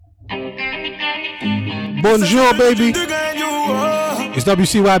Bonjour, baby. It's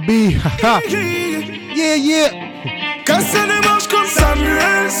WCYB. Yeah.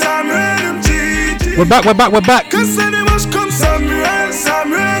 We're back.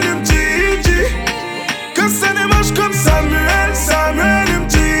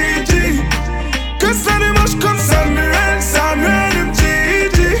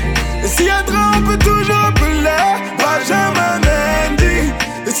 S'il y a trop, on peut toujours appeler Benjamin Mendy.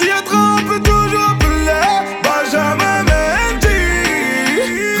 Et s'il y a trop, on peut toujours appeler Benjamin Mendy.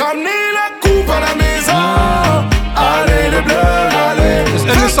 Ramenez la coupe à la maison. Allez les bleus, allez. Let's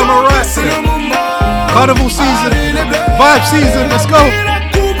end this summer right. C'est le moment. Carnival season. Vibe season. Let's go. Ramenez la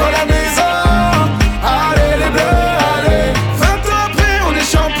coupe à la maison. Allez les bleus, allez. 20 ans après, on est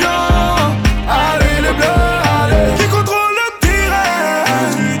champion. Allez les bleus, allez. Qui contrôle le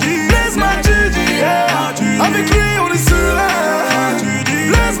terrain? Blaise Matuidi, yeah. Avec lui, on est serein.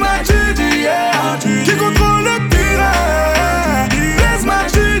 Blaise Matuidi, yeah. Qui contrôle le terrain? Blaise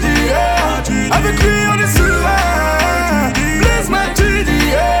Matuidi, yeah. Avec lui, on est serein. Blaise Matuidi,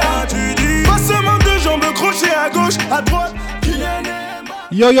 yeah. Pas seulement deux jambes crochées à gauche, à droite.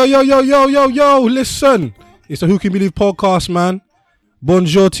 Yo. Listen. It's the Who Can Believe podcast, man.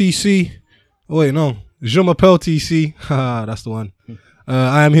 Bonjour, TC. Oh, wait, no. Je m'appelle TC. Haha, that's the one.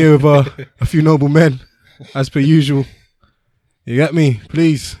 I am here with a few noble men, as per usual. You get me?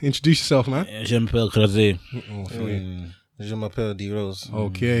 Please, introduce yourself, man. Je m'appelle Crozé. Je m'appelle D-Rose.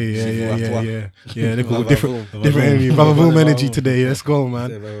 Okay, yeah. Yeah, they got different energy. Bravo energy today. Let's go,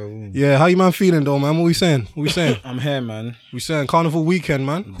 man. Yeah, how you man feeling though, man? What we saying? I'm here, man. We saying carnival weekend,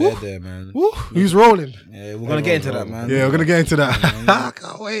 man. Dead there, man. Woo. Who's rolling? Yeah, we're gonna get into that, man. Yeah, we're gonna get into that. I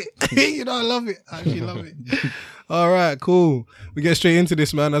can't wait. You know, I love it. I actually love it. All right, cool. We get straight into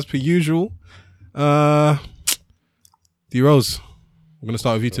this, man, as per usual. D-Rose, I'm gonna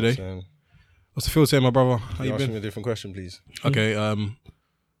start with you today. What's the feel saying, my brother? How you Ask been? me a different question, please. Okay,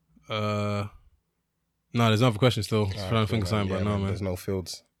 no, there's another question still. Just trying to think of something, but no, man. There's no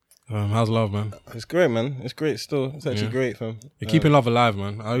fields. How's love, man? It's great, man. It's great still. It's actually great, fam. You're keeping love alive,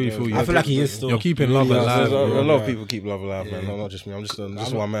 man. I really feel you. I feel like he is still. You're keeping love alive. A lot of people keep love alive, man. Not just me. I'm just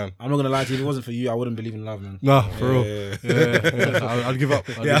one man. I'm not gonna lie to you. If it wasn't for you, I wouldn't believe in love, man. Nah, for real. Yeah. I'd give up.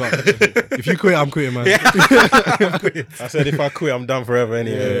 Give up. If you quit, I'm quitting, man. I said if I quit, I'm done forever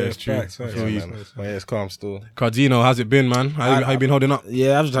anyway. Yeah, it's true. Facts. But yeah, it's calm still. Cardino, how's it been, man? How you been holding up?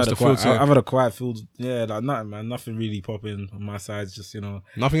 Yeah, I've just had I've had a quiet field. Yeah, like nothing, man. Nothing really popping on my side. Just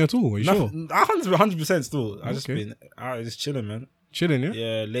Nothing at all. Are you sure? 100% still. I just Okay. been just chilling, man. Chilling, yeah.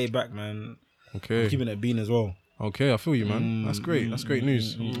 Yeah, laid back, man. Okay. Keeping it bean as well. Okay, I feel you, man. That's great. That's great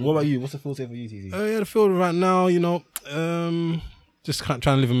news. What about you? What's the full say for you, TZ? Yeah, the field right now, just trying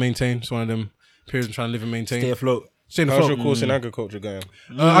to live and maintain. It's one of them periods I'm trying to live and maintain. Stay afloat. Stay in the How's flow. your course in agriculture going?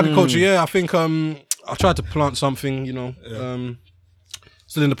 Agriculture, yeah. I think I tried to plant something,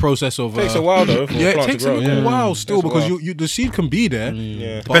 still in the process of. Takes a while though. For Yeah, a it plant takes to a grow. little while still Takes a because while. you the seed can be there.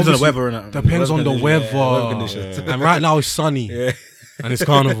 Yeah. Depends on the obviously- weather, innit? Depends on the conditions, weather. yeah, weather conditions. And right now it's sunny. Yeah. And it's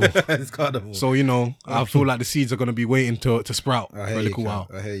carnival. It's carnival. So, I feel like the seeds are going to be waiting to sprout for a little while.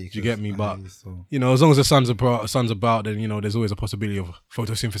 I hear you. Do you get me? But, so. as long as the sun's about, then, there's always a possibility of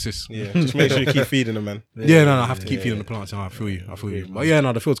photosynthesis. Yeah, just make sure you keep feeding them, man. Yeah, no, I have to keep feeding the plants. I feel you. But yeah,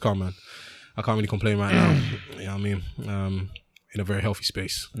 no, the field's calm, man. I can't really complain right now. You know what I mean? In a very healthy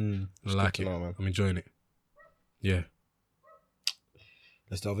space. I like it. know, man. I'm enjoying it. Yeah.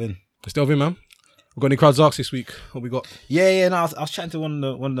 Let's delve in. Let's delve in, man. We've got any crowds asked this week? What we got? Yeah. No, I was chatting to one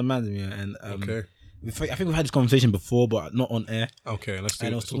of the man, yeah, and Okay. I think we've had this conversation before, but not on air. Okay, let's do it.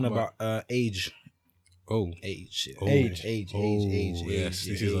 And I was talking about age. Oh. Age. Oh. Age. Yes,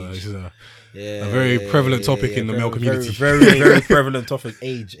 this is a Yeah, very prevalent topic in the male community. Very prevalent topic.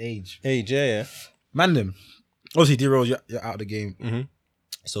 Age. Age, yeah. Man, them. Obviously, D-Rose, you're out of the game. Mhm.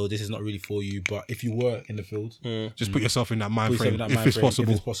 So this is not really for you. But if you were in the field, Just put yourself in that mind put yourself frame in that if mind it's frame, possible.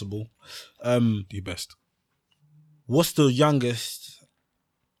 If it's possible. Do your best. What's the youngest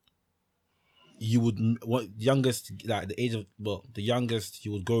you would the youngest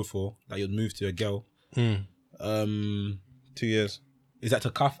you would go for that you'd move to a girl? 2 years. Is that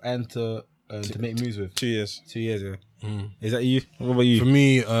to cuff and to make moves with? 2 years. 2 years, yeah. Is that you? What about you? For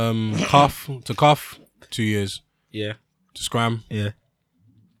me, cuff, 2 years. Yeah. To scram, Yeah.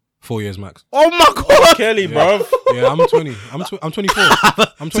 4 years max. Oh my god! Kelly, bro. Yeah, I'm 20. I'm 24.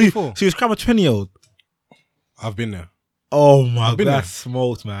 I'm 24. So you scram a 20-year-old? I've been there. Oh my been god, that's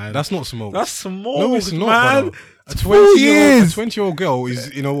smoked, man. That's not smoke. That's smoked, No, it's not, man. brother. A 4 years. 20-year-old girl is,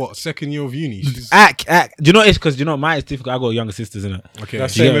 second year of uni. She's, Act. Do you know it's because mine is difficult. I got younger sisters, innit? okay.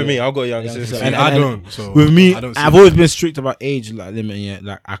 That's yeah. same with me. I've got a younger sister. And I don't. So With me, I don't see I've that. always been strict about age like limit. Yeah,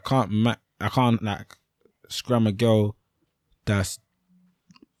 like I can't scram a girl that's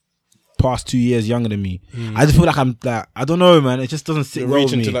past 2 years younger than me. I just feel like I'm like, I don't know, man. It just doesn't sit You're well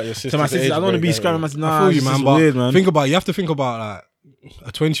with reaching me. to, like, your To sister's my sisters, age I don't want to be break, scramming. like, Nah, I feel you, it's man. just But weird, man. think about. You have to think about like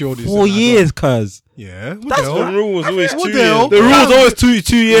a 20-year-old is 4 an adult. years, cuz. Yeah, what That's the The hell? rule was always What 2 the hell? years. The rule's always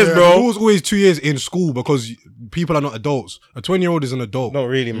two years, Yeah, bro. The rule's always 2 years in school because people are not adults. A 20-year-old is an adult. Not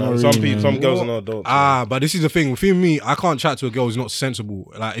really, man. Not Some really, people, man. some girls are not adults. But this is the thing. Within me, I can't chat to a girl who's not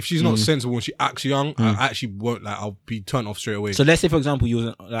sensible. Like, if she's not sensible and she acts young, I actually won't. Like, I'll be turned off straight away. So let's say, for example, you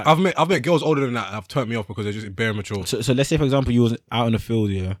was like, I've met girls older than that and have turned me off because they're just bare mature. so let's say, for example, you was out in the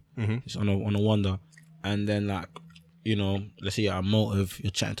field, yeah, Mhm. just on a wander, and then like, you know, let's say you're at a motive, you're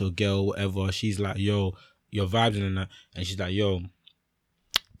chatting to a girl, whatever. She's like, yo, you're vibing and that, and she's like, yo,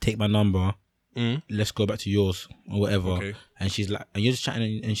 take my number. Let's go back to yours or whatever. Okay. And she's like, and you're just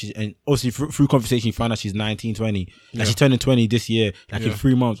chatting, and obviously through conversation, you find out she's 19, 20. Like Yeah. she's turning 20 this year. Like in Yeah.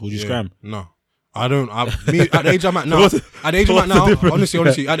 3 months, would you Yeah. scram? No. I don't. At the age I'm at now, What's at the age I'm at the now, difference?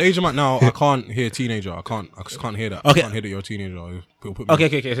 honestly, at the age I'm at now, I can't hear teenager. I just can't hear that. Okay. I can't hear that you're a teenager. It'll put me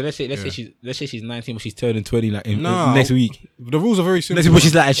Okay. So let's say Yeah. she's 19, but she's turning 20 like in Nah, next week. The rules are very simple. Next week, but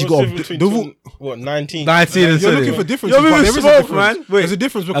she's like, and she What's got the difference the between, what, 19? 19 and You're 20. looking for differences, You're but moving there is a smoke, difference. man. Wait. There's a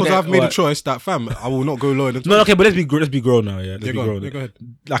difference because Okay, I've made a alright. choice that, fam, I will not go lower than. No, okay, but let's be grown now, yeah. Let's Yeah, be go grown. on. Yeah, go ahead.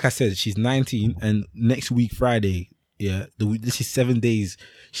 Like I said, she's 19, and next week Friday, yeah, this is 7 days.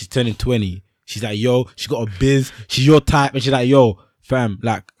 She's turning 20. She's like, yo, she got a biz. She's your type, and she's like, yo, fam,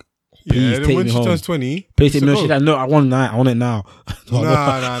 like, please Yeah, then take when me she home. turns 20, Please take me home. it's a She's go. like, no, I want it now.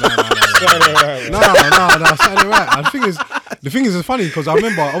 Nah. Nah. Saturday right. The thing is, it's funny because I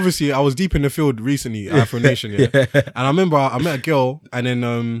remember, obviously, I was deep in the field recently, Afro Nation, yeah. And I remember I met a girl, and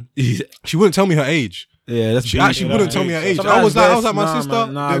then she wouldn't tell me her age. Yeah, that's She actually wouldn't tell me her age. Sometimes I was like, nah, my man, sister,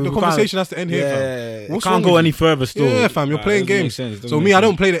 nah, the we conversation can't- has to end here, Yeah, fam. it What's can't wrong go with any you? further still. Yeah, fam, you're Nah, playing it doesn't make games. sense, it doesn't So make me, I sense.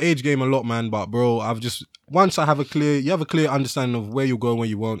 don't play the age game a lot, man. But bro, once I have a clear understanding of where you go and where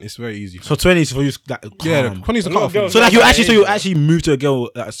you won't, it's very easy. So 20 is for you, like, Yeah, calm. 20 is the A lot cutoff. of girls So like Yeah, you yeah. actually moved to a girl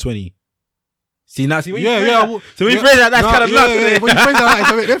that's 20. See when you Yeah, phrase yeah. that- So when you phrase that, that's kind of yeah, nuts. yeah, isn't it? when you phrase that, it's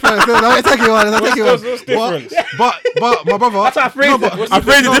a bit different. So, I take you one. What's different? But my brother. That's how I phrased but- it. I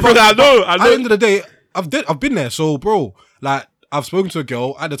phrased it different. I At the know. end of the day, I've been there. So, bro, like, I've spoken to a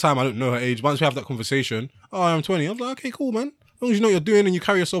girl. At the time, I don't know her age. Once we have that conversation, oh, I'm 20. I was like, okay, cool, man. As long as you know what you're doing and you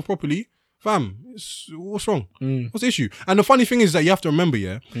carry yourself properly, fam, what's wrong? What's the issue? And the funny thing is that you have to remember,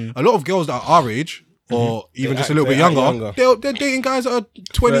 yeah, a lot of girls that are our age, or even just a little bit they act younger, younger. they're dating guys that are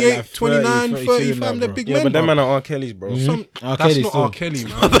 28, Like 30, 29, 30, 32 fam. now, They're bro. big Yeah, men, but them bro. man are R. Kelly's, bro. R. That's Kelly not still. R. Kelly,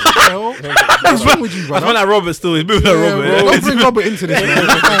 man. What the hell? What's wrong with you, That's brother? when that Robert still. He's moving Yeah, like bro. Robert. Don't bring Robert into this, man.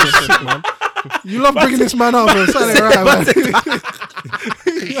 This guy's sick, man. You love bringing this man up, man. Saturday, right, man.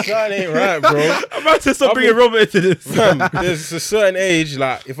 That ain't right, bro. I'm about to stop bringing Robert into this. Fam, there's a certain age,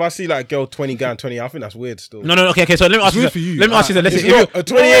 like, if I see, like, girl 20 guy 20, I think that's weird still. No. Okay. So let me ask you. weird for you. Let me ask you. Let's It's say not a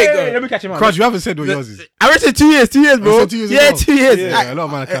 28 girl. Let me catch him out. Crudge, you haven't said what yours is. I read 2 years. 2 years, bro. said 2 years as Yeah, well. 2 years. Yeah, a lot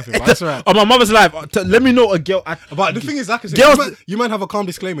of man are capping, but that's right. On my mother's life. Let me know a girl. But the thing is, like I said, Girls- you might have a calm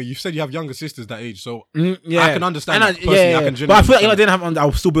disclaimer. You said you have younger sisters that age, so Yeah, I can understand And that. Personally, I can But I genuinely feel like if I understand didn't have,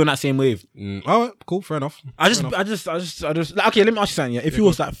 I'll still be on that same wave. all right, cool, fair enough. I just like, okay. Let me ask you something. Yeah, if you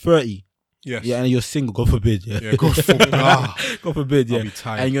was like 30, Yes. yeah, and you're single, God forbid, yeah, Yeah, go for God forbid, yeah, I'll be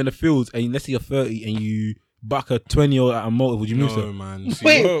tired. and you're in the fields, and let's say you're 30, and you back a 20-year-old at a motive, would you move No, to? man. See,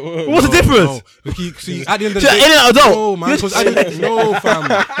 Wait, whoa, what's the difference? No. See, at the end of the So, day, ain't it adult? no, man. Because no,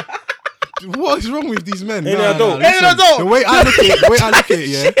 fam. What is wrong with these men? Ain't Nah, it adult? nah, Ain't it listen, adult? The way I look at it,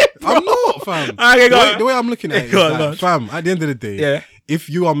 yeah, I'm not, fam. Okay, go on. The way I'm looking at it, is Go on, like, go on. fam. At the end of the day, Yeah. if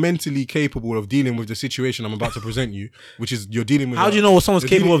you are mentally capable of dealing with the situation I'm about to present you, which is you're dealing with, How do you know what someone's you're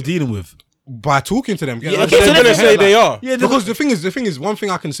capable of dealing- dealing with? by talking to them? Get Yeah, an okay, so They're understanding. gonna say they are. Yeah, Because the thing is, one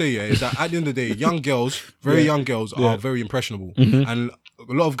thing I can say, yeah, is that at the end of the day, young girls, very young girls, are very impressionable, and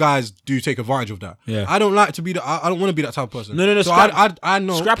a lot of guys do take advantage of that. Yeah. I don't like to be that. I don't want to be that type of person. No. So Scrap, I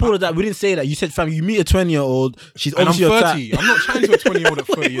know. scrap all of that. We didn't say that. You said, fam, you meet a 20-year-old. She's And I'm obviously your 30. type. I'm not chatting to a 20-year-old at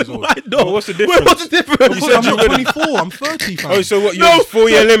 30 years old. I know. What's the Wait, difference? what's the difference? Because I'm not 24. I'm 30, fam. Oh, so what? No. Yours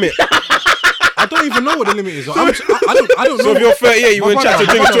 4-year limit. I don't even know what the limit is. I don't know. So if you're 38, you My wouldn't chat to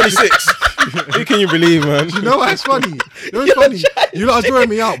a brother, drink of 26. Who can you believe, man? You know why it's funny? You know it's funny? You lot are drawing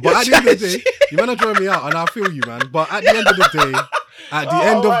me out, but at the end of the day, you man are drawing me out, and I feel you, man. But at the end of the day, at the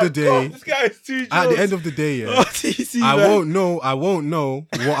end of the day, this guy is too at the end of the day, yeah, TC, I man. won't know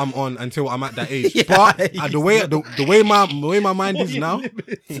what I'm on until I'm at that age. Yeah, but he's the way my mind is now,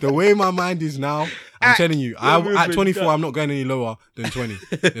 the way my mind is now, I'm telling you, at 24, done. I'm not going any lower than 20.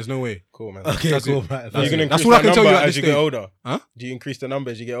 There's no way. Cool, man. Okay, That's cool. it. Right, Are you gonna That's increase all I that can tell you number at as this you get stage. older? Huh? Do you increase the number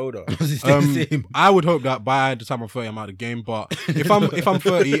as you get older? I would hope that by the time I'm 30, I'm out of the game. But if I'm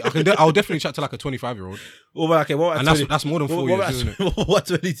 30, I'll definitely chat to like a 25-year-old. What And that's more than 4 years, isn't it? What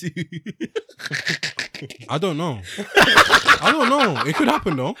 22? I don't know. It could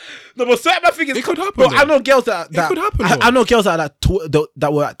happen though. No, but certain I think It could happen, Bro, though. I know girls that could happen, I though. know girls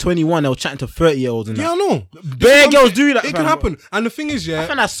that were at 21. They were chatting to 30-year-olds and Yeah, that. I know. Bare girls do that. It fam. could happen. And the thing is, I yeah,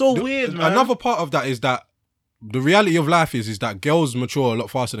 find that so weird, man. another part of that is that the reality of life is that girls mature a lot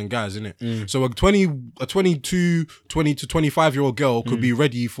faster than guys, isn't it? So a 20 to 25-year-old girl could be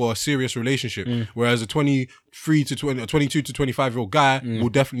ready for a serious relationship, whereas a 22 to 25-year-old guy will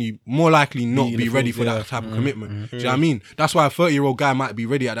definitely more likely not in be the ready full- for that type of commitment. Do you know what I mean? That's why a 30-year-old guy might be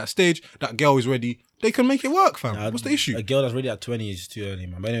ready at that stage. That girl is ready. They can make it work, fam. What's the issue? A girl that's ready at 20 is just too early,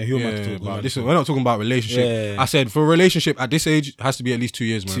 man. But anyway, who am I to Yeah, talk? Who am I but to listen, talk? we're not talking about relationship. Yeah. I said for a relationship at this age, it has to be at least 2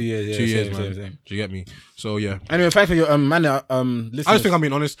 years, man. 2 years, yeah, 2 years, same, man. same. Do you get me? So yeah. Anyway, thanks for your man. Listeners. I just think I'm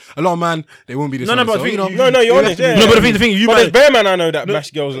being honest. A lot of man, they won't be this No, honest. but So, the thing- you know, No, you're you honest. have to Yeah. be- No, but the thing, you But man, there's bare man I know that mash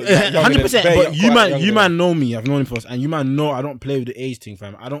girls. 100%. But you man, man know me. I've known him for us, and you man know I don't play with the age thing,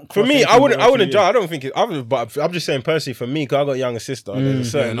 fam. I don't. For me, cross I wouldn't anything judge. below I don't think it. But I'm just saying personally, for me, because I got a younger sister, there's a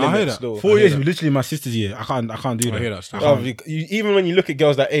certain no, I hear limit that. still. 4 years, literally my sister's year. I can't do that. I hear that still. Even when you look at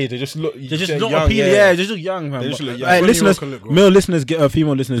girls that age, they just look. They just they're not young, appealing. Yeah, they just look young, man. They just look young. Hey, 20-year-old listeners, can look good. male listeners,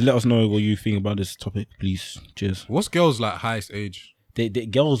 female listeners, let us know what you think about this topic, please. Cheers. What's girls like highest age? They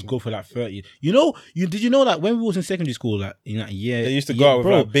girls go for like 30. You know, did you know that when we was in secondary school, like in that year, They used to go out with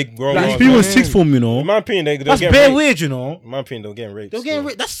bro, like big grown like ones. people in man. sixth form, you know. In my opinion, they're That's getting bare raped. weird, you know. In my opinion, they're getting raped. They're getting still.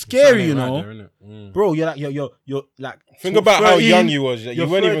 raped. That's scary, you Right know. there, innit? Bro, you're like you're like. Think about how 13, young you was. You you're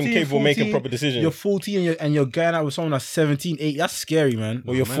weren't even 13, capable of making 14, proper decisions. You're 14 and you're going out with someone that's 17, 8. That's scary, man.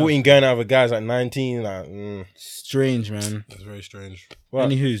 Or you're 14 going out with guys like 19. Like, Strange, man. That's very strange. what?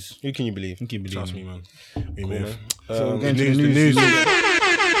 Anywho's. Who can you believe? Who can believe Trust me, man. We move. man. So we're The going to news, the the news. news.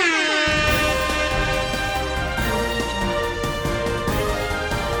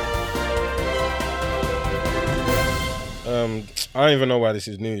 I don't even know why this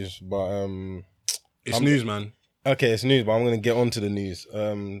is news, but It's news, man. okay, it's news, but I'm gonna get onto the news.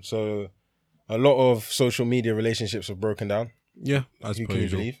 So a lot of social media relationships have broken down. Yeah, as Who per can you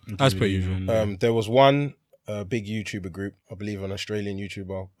usual. believe? As per usual. There was one big YouTuber group, I believe an Australian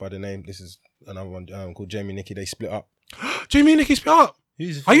YouTuber by the name, this is another one called Jamie Nicky. They split up. Jamie and Nicky split up.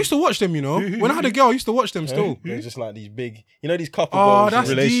 I used to watch them, you know. When I had a girl, I used to watch them still. They're just like these big, these couple Oh, goals in that's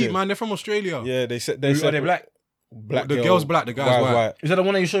relationship. deep, man. They're from Australia. Yeah, they said Are they black? Black The girl, girl's black, the guy's white. Is that the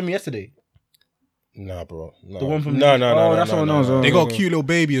one that you showed me yesterday? Nah, bro. No. The one from no, Oh, that's what I know as well. They got a cute little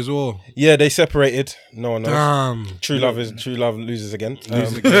baby as well. Yeah, they separated. No one knows. Damn. True love loses again.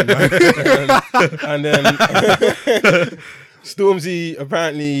 Loses again, man. And then Stormzy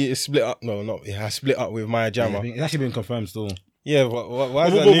apparently is split up. No, not he has split up with Maya Jama. It's actually been confirmed still. Yeah, why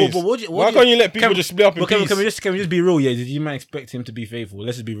is But- that but- news? but what do you- Why can't you let people just split up in But can peace? we just be real? Yeah, did you man expect him to be faithful?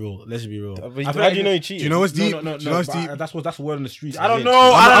 Let's just be real. I feel How like do you know he cheated? Do you know what's deep? No, Do you know what's but deep? That's word on the street. I don't didn't know.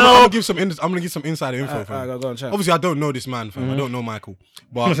 cheat. I don't I'm know. gonna give some. I'm gonna give some insider info, fam. Go on, chat. Obviously, I don't know this man, fam. I don't know Michael,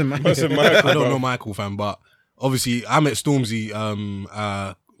 but Listen, man. Listen, Michael, I don't bro. know Michael, fam. But obviously, I met Stormzy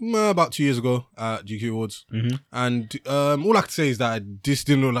about 2 years ago at GQ Awards, and all I could say is that this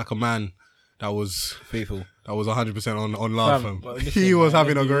didn't look like a man that was Faithful. that was 100% on love, fam. but listen, He was man,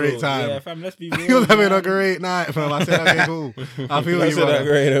 having a let's be great real. time. Yeah, fam, let's be real. He was having man. a great night, fam. I said, okay, cool. I feel I you, said that man.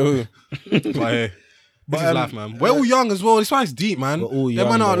 great. Who? But hey, this is life, man. We're all young as well. This why's deep, man. We're all Them young,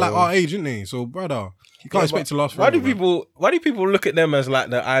 man are bro. like our age, isn't they? So, brother, you can't expect to last Why forever. do people look at them as like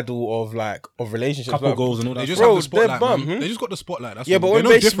the idol of relationships? Couple Like, goals and all They that. just Bro, have the they're spotlight, bum, man. They just got the spotlight. That's Yeah, all. but They're when no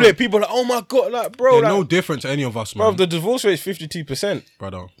they different. split, people are like, oh my god, like bro, They're like, no different to any of us, bro, man. the divorce rate is 52%.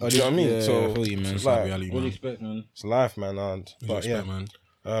 Brother, Do you know what I mean? Yeah, So I feel you, man. it's like like, reality, What do you man. expect, man? it's life, man. And but Respect, yeah, man. it's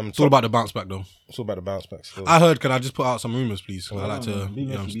It's all about the bounce back, though. It's all about the bounce back. Still. I heard. Can I just put out some rumors, please? I like to.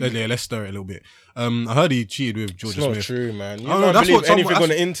 Let's stir it a little bit. I heard he cheated with It's Georgia not Smith. true, man. You Oh, no, don't that's believe what some- anything that's- on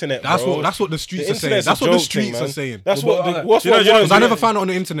the internet. That's bro. what the streets The are saying. internet's That's a what the joke streets thing, man. are saying. That's what. What's do you know- what? do you know- Because I never found it on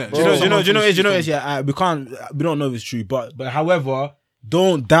the internet. Do you know? Someone from the streets told me. Yeah, we don't know if it's true, but however,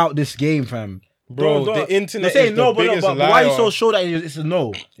 don't doubt this game, fam. Bro, Don't- the internet They're is saying the no, but biggest why are you liar. so sure that it's a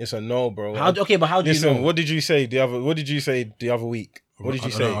no? It's a no, bro. Okay, but how do you Listen, know? what did you say the other week? What did you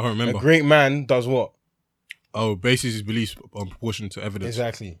I say? don't remember. A great man does what? Oh, bases his beliefs on proportion to evidence.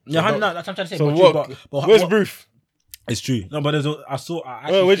 Exactly. Yeah, that's what I'm trying to say. So but what? but Where's proof? It's true. No, but I saw.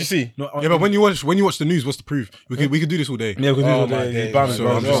 Oh, where'd you see? No, Yeah, but when you watch the news, what's the proof? We could do this all day. Yeah, we could do Oh it. my Yeah, days, bounce, man. So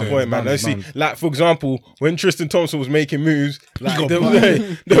I'm just No saying, point, man. bounce, Let's see, bounce. like for example, when Tristan Thompson was making moves, like got there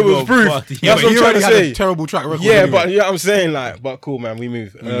bucked. there was got proof. bucked. That's Yeah, what but I'm he trying already to had a say. terrible track record. Yeah, anyway. but you know what I'm saying, like, but cool, man. We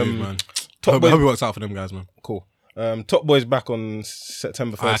move. Man. Top I Boy, hope it works out for them guys, man. cool. Top Boy's back on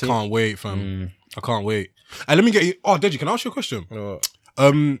September 13th. I can't wait, fam. I can't wait. And let me get you. Oh, Deji, can I ask you a question? What?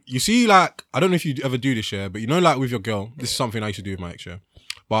 You see, like, I don't know if you ever do this, yeah, but you know, like with your girl, this is something I used to do with my ex, yeah.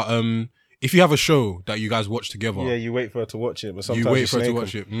 But if you have a show that you guys watch together, Yeah, you wait for her to watch it, but sometimes you wait for her to snake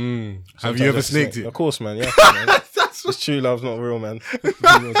watch 'em. it. Have Sometimes you ever have to snaked snake- it? Of course, man. Yeah, man. It's true love's not real, man.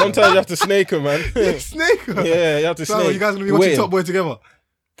 Sometimes you have to snake her, man. Snake her? Yeah, you have to So snake. you guys gonna be You're watching waiting. Top Boy together?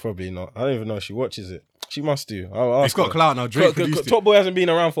 Probably not. I don't even know if she watches it. She must do. I'll It's ask got her. clout now. Drake produced it. Top Boy hasn't been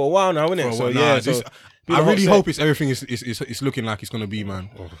around for a while now, innit? Bro, So what, yeah, nah, so this- been I a hot really set. hope everything is looking like it's gonna be, man.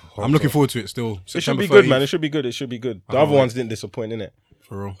 I'm looking forward to it still. It should September be good, 13th. man. It should be good. It should be good. The can't other wait. ones didn't disappoint, innit?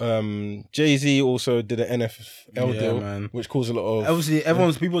 For real. Jay-Z also did an NFL Yeah, deal, man. which caused a lot of. Obviously,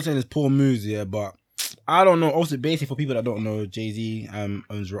 people saying it's poor moves, yeah, but I don't know. Also, basically, for people that don't know, Jay-Z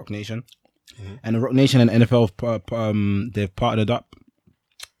owns Rock Nation, and the Rock Nation and NFL they've partnered up.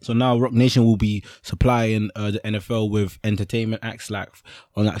 So now Rock Nation will be supplying the NFL with entertainment acts like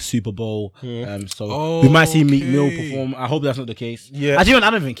on like Super Bowl. So we might see Meek Mill Okay. perform. I hope that's not the case. Yeah. Actually, I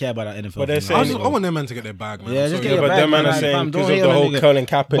don't even care about that NFL. But they're thing. saying- I want them men to get their bag, man. Yeah, I'm just sorry. get your but bag, them man man. are saying Fam, because don't of hate the on a whole nigga. Colin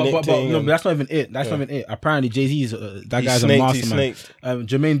Kaepernick But thing. no, but and that's not even it. That's not even it. Apparently, Jay-Z's that he guy's a snaked, he mastermind. snaked.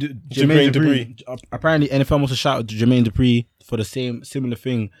 Jermaine Dupri. Apparently, NFL must have shouted to Jermaine Dupri for the similar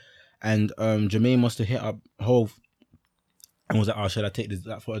thing, and Jermaine must have hit up Hove and was like, "Oh, should I take this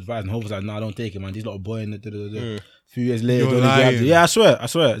for advice?" And Hove was like, "No, don't take it, man. These little boy in the A few years later, You're don't even have to- lying. yeah, I swear.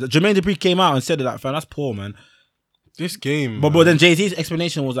 Jermaine Dupri came out and said that, fam, that's poor, man. This game, But man. then Jay-Z's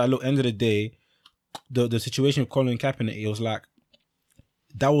explanation was like, look, end of the day, the situation with Colin Kaepernick, it was like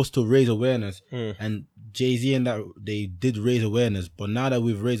that was to raise awareness, and Jay-Z and that they did raise awareness. But now that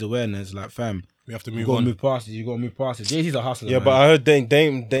we've raised awareness, like, fam, we have to you move gotta on. move past it. You gotta move past it. Jay-Z's a hustler. Yeah, man. but I heard Dame. It's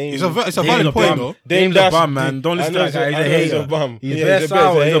a Dame's valid a point bum. though. Dame's a Dash- bum, man. Don't listen to I that guy. He's know a hater. a bum. He's Yeah, very he's a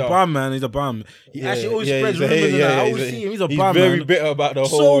sour. He's a hater. bum, man. He's a bum. He actually always spreads he's a rumors hater, and that. I yeah, always see him. He's a he's bum, very man. bitter about the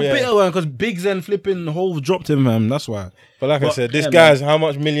whole. So yeah. bitter, man, because Biggs and flipping Hove dropped him, man. That's why. But like I But, said, this yeah, guy's how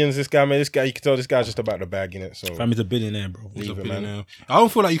much millions this guy made. This guy, you can tell this guy's just about the bag in it. So Fam, he's a billionaire, bro. He's a Leave it, man. billionaire. I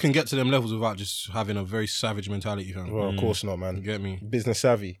don't feel like you can get to them levels without just having a very savage mentality, fam. well, of course not, man. You get me? Business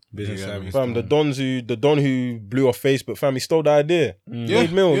savvy. Business Yeah, savvy. man. Fam, the Don who blew off Facebook, fam, he stole the idea. Yeah,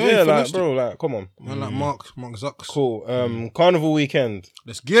 Made millions. yeah, he Yeah, like finished bro, like come on. Man, like Mark Zucks. Cool. Carnival weekend.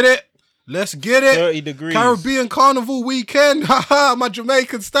 Let's get it. Let's get it. 30 degrees. Caribbean Carnival weekend. Haha, my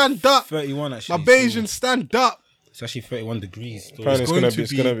Jamaican stand up. 31 actually. My Bayesian stand up. It's actually 31 degrees. Still. Apparently It's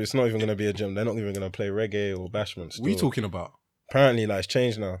going to it's not even gonna be a gym. They're not even gonna play reggae or bashment. What are you talking about? Apparently, like it's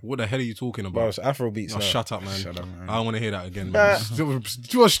changed now. What the hell are you talking Bro, about? it's Afro beats Oh, now. shut up, man. Shut up, man. I don't want to hear that again, man.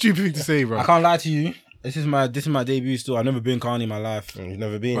 What a stupid thing to say, bro. I can't lie to you. This is my debut still. I've never been Carney in my life. You've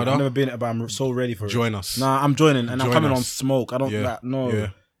never been. Brother. I've never been, but I'm so ready for it. Join us. Nah, I'm joining, and I'm Join coming us. on smoke. I don't Yeah. like no, Yeah.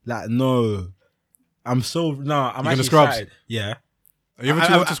 like no. I'm so no. I'm gonna actually scrubs? excited. Yeah. Are you ever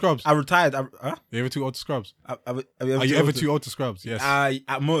too old to scrubs? I retired. Huh? Are you ever too old to scrubs? Are Are you ever too old to scrubs? Yes.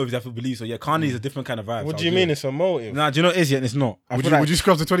 At motives, I feel believe so. Yeah, Carney is a different kind of vibe. What so do you I'll mean it. it's a motive? Nah, do you know what it is yet? It's not. I Would feel you, like- would you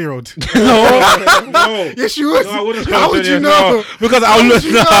scrub the 20-year-old? No. Yes, you would. No, I wouldn't How scrub would the you 20-year-old. know? because I'll look.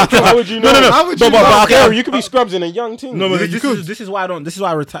 How would you know? No. How would you No, but know? I can't- You could be scrubs in a young team. No, but Yeah, you could. this is why I don't. This is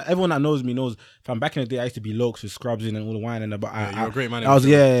why I retire. Everyone that knows me knows. If I'm back in the day, I used to be lokes with scrubs in and all the wine and that. But you're a great man. I was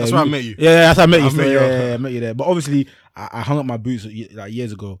That's where I met you. Yeah, that's how I met you. I've met you. I met you there. But obviously, I hung up my boots like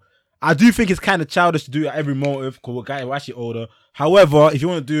years ago. I do think it's kind of childish to do it at every motive because we're actually older. However, if you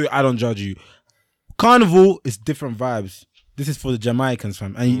want to do it, I don't judge you. Carnival is different vibes. This is for the Jamaicans,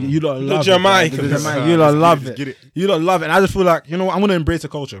 fam, and you lot love Jamaicans. it. The Jamaicans. You lot love Let's get it. it. You lot love it. And I just feel like, you know what, I'm gonna embrace the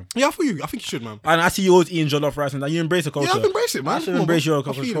culture. Yeah, I feel you. I think you should, man. And I see you always eating jollof rice and that. You embrace the culture. Yeah, I've embraced it, man. I should Come on, embrace bro. your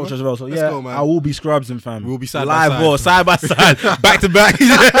I feel you, culture man. as well. So Let's yeah, go, man. I will be scrubs and fam. We'll be side live by side. or side by side, back to back. My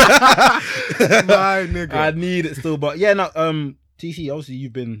nigga. I need it still, but yeah, no. TC, obviously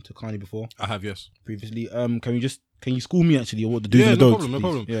you've been to Carney before I have, yes. previously. Can you school me actually or what the do's Yeah, and the no don'ts, problem, no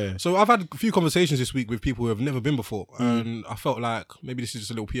please? problem. Yeah. So I've had a few conversations this week with people who have never been before, and I felt like maybe this is just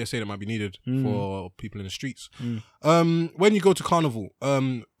a little PSA that might be needed for people in the streets. When you go to Carnival,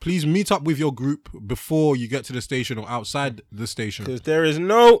 please meet up with your group before you get to the station or outside the station. Because there is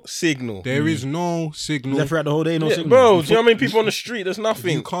no signal. There is no signal. Left throughout the whole day, no Yeah, signal. bro, do you know how many people on the street? There's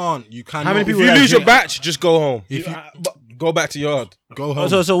nothing. You can't. You cannot. How many If people you like lose your drink- batch, just go home. If you Go back to your yard. go home,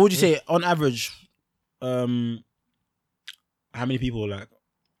 So would you say on average, how many people like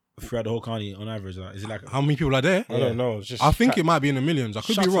throughout the whole county on average? Like, is it like How many people are there? I don't know. It's just I think it might be in the millions. I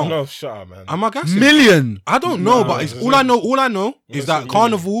could be wrong. No, shut up, man. Am I guessing? million? I don't know, but it's all I know is that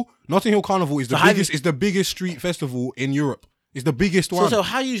Carnival, Notting Hill Carnival, is the how biggest. Is the biggest street festival in Europe. It's the biggest one. So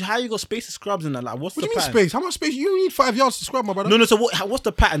how you got space to scrubs in that? Like, what's What the do you mean pattern? space? How much space? You need 5 yards to scrub, my brother. No. So what's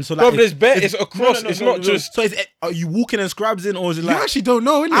the pattern? So like, Bro, there's it's across. It's not just. So are you walking and scrubs in, or is it You like? actually don't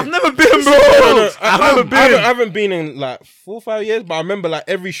know, innit? I've never been, bro. I haven't been in like 4 or 5 years, but I remember like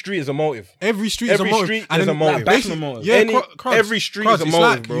every street is a motive. Every street is a Every motive. street And is then, a motive. like, basically- Back motive. Yeah, Every street is a it's motive,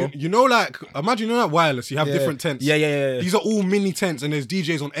 like, bro. You know, like, imagine you know that wireless. You have different tents. Yeah. These are all mini tents, and there's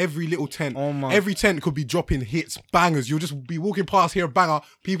DJs on every little tent. Oh, my. Every tent could be dropping hits, bangers. You'll just be walking past, hear a banger.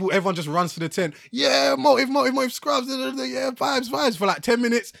 Everyone just runs to the tent. Yeah, motive, scrubs. Yeah, vibes for like 10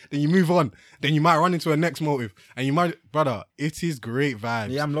 minutes. Then you move on. Then you might run into a next motive, and you might, brother. It is great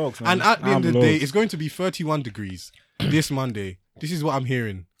vibes. Yeah, I'm logs, man. And at the end of the I'm day, logs. it's going to be 31 degrees this Monday. This is what I'm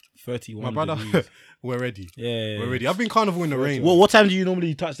hearing. 31. My brother, degrees. we're ready. Yeah. We're ready. I've been carnival in the rain. What time do you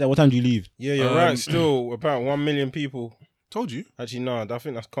normally touch there? What time do you leave? Yeah, you're right. Still, about 1 million people. Told you. Actually, no, I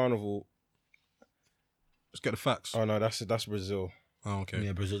think that's Carnival. Let's get the facts. Oh no, that's Brazil. Oh, okay.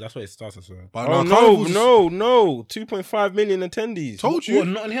 Yeah, Brazil. That's where it starts. I swear. But Oh Carnival's- no, 2.5 million attendees. Told you. What,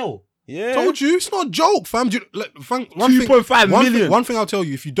 Notting Hill? Yeah, Told you. It's not a joke, fam. 2.5 million. One thing I'll tell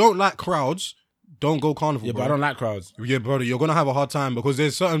you: if you don't like crowds, don't go carnival. Yeah, bro. but I don't like crowds. Yeah, brother, you're gonna have a hard time because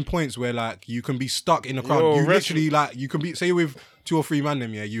there's certain points where like you can be stuck in a crowd. Yo, you rest- literally like you can be say with 2 or 3 man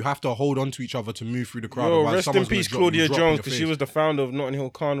them. Yeah, you have to hold on to each other to move through the crowd. Yo, otherwise rest in someone's gonna peace, drop Claudia in Jones, your because face. she was the founder of Notting Hill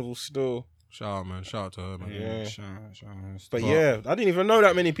Carnival. Still, Shout out, man. Shout out to her, man. yeah. Shout out. But yeah, I didn't even know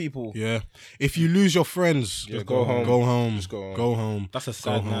that many people. Yeah. If you lose your friends, Yeah, just go home. Go home. Just go home. Go home. That's a Go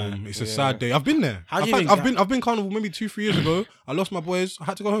sad night. home. It's a sad day. I've been there. How do you I've been carnival maybe 2-3 years ago. I lost my boys. I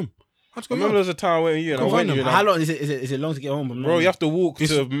had to go home. I remember there was a time I went with you and I Go went find with you. them. How long is it long to get home? Bro, you have to walk to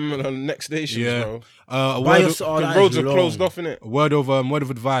the next station, Yeah. bro. A By word, yourself, The that roads is are long. closed off, innit? a word of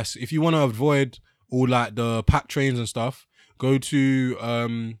advice. If you want to avoid all like the packed trains and stuff, go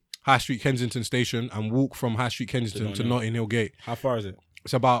to High Street Kensington Station and walk from High Street Kensington to Notting Hill Gate. How far is it?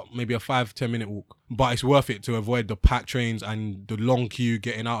 It's about maybe a 5-10 minute walk, but it's worth it to avoid the packed trains and the long queue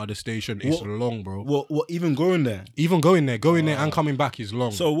getting out of the station. It's What- long, bro. What even going there? Even going there and coming back is long.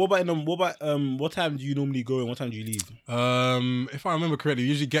 So what about what time do you normally go and what time do you leave? If I remember correctly, we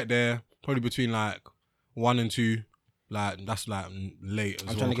usually get there probably between like 1 and 2. Like that's like late as I'm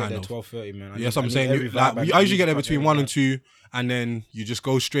well, trying to get kind there of. 12:30, man. Yes, I'm saying I usually get there between 1 and 2, and then you just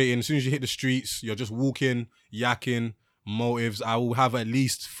go straight in. As soon as you hit the streets, you're just walking, yakking, motives. I will have at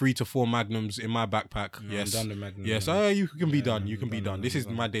least 3 to 4 magnums in my backpack. Yes, I'm done with Magnum. yes. You can be done. You can be done. This is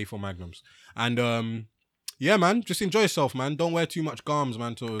my day for magnums, and yeah, man, just enjoy yourself, man. Don't wear too much garms,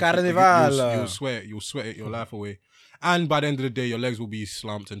 man. Carnival. You'll sweat. You'll sweat it your life away. And by the end of the day, your legs will be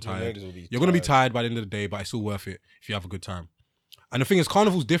slumped and tired. legs will be You're going to be tired by the end of the day, but it's still worth it if you have a good time. And the thing is,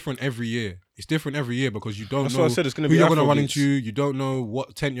 Carnival's different every year. It's different every year because you don't That's know what I said, it's gonna who be you're going to Afrobeats. run into. You don't know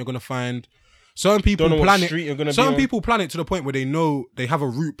what tent you're going to find. Certain people Don't know what plan street you're gonna it. be Certain on. people plan it to the point where they know they have a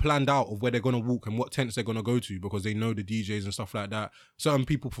route planned out of where they're going to walk and what tents they're going to go to because they know the DJs and stuff like that. Certain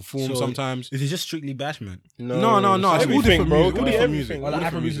people perform So, sometimes. Is it just strictly bashment? No, it's all everything, different bro. music, Could all be different everything. music. Well, all like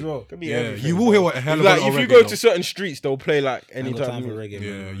different Afrobeats as well. Could be Yeah, everything. you will hear a hell of a Like lot if of you reggae, go though. to certain streets, they'll play like I ain't got time for anytime. reggae,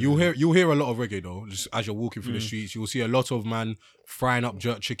 Yeah, man. you'll hear a lot of reggae though. Just as you're walking through the streets, you'll see a lot of man frying up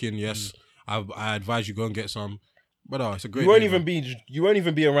jerk chicken. Yes, I advise you go and get some. But it's a great. You won't day, even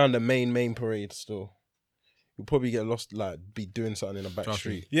man. be around the main parade still. You'll probably get lost, like be doing something in the back Trust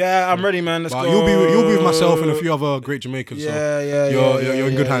street. Yeah, I'm ready, man. Let's But go. you'll be with myself and a few other great Jamaicans. Yeah, you're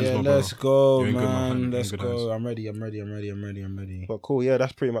in good hands, my bro. Let's go, You're in good man. hands. Let's You're in go. good I'm ready. But cool, yeah,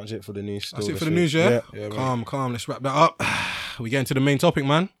 that's pretty much it for the news. That's still it for this the news, week. yeah. man. Calm. Let's wrap that up. We get into the main topic,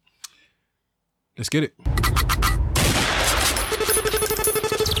 man. Let's get it.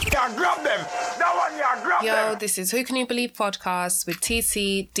 Yo, this is Who Can You Believe podcast with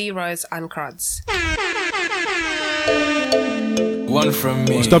TC, D-Rose and Cruds. One from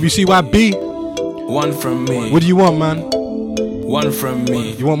me, It's WCYB. one from me, What do you want, man? one from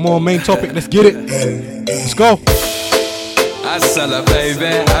me. You want more main topic? Let's get it. Let's go. Hustler,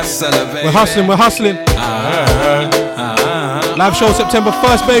 baby, hustler, baby. We're hustling. Live show September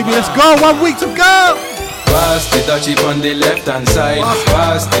 1st, baby. Let's go. 1 week to go. Pass the dutchie on the left hand side.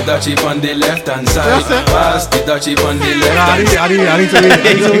 Pass the dutchie on the left hand side. Pass the dutchie on the left hand side. I need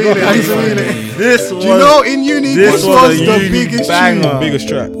to read it. This Do you know in uni this was the biggest banger. tune? Biggest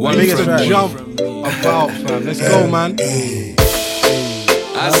track. I used to jump about, fam. Let's go, man.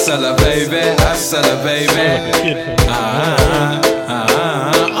 Hustler, baby, hustler, baby.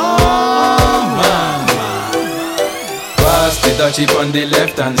 Oh, man. Pass the dutchie on the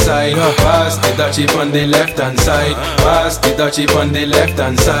left hand side. Pass the dutchie on the left hand side. Pass the dutchie on the left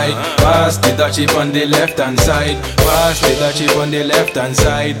hand side. Pass the dutchie on the left hand side. Pass the dutchie on the left hand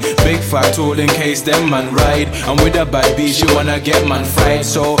side. Big fat tool in case them man ride. And with a bad bitch you wanna get man fried.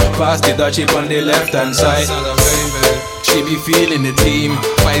 So pass the dutchie on the left hand side. She be feeling the team,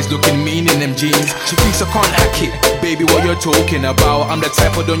 eyes looking mean in them jeans. She thinks I can't hack it, baby what you're talking about. I'm the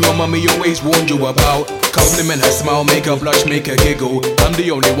type of don your mommy always warned you about. Compliment her smile, make her blush, make her giggle. I'm the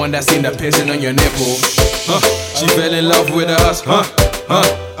only one that's seen the piercing on your nipple. She fell in love with us,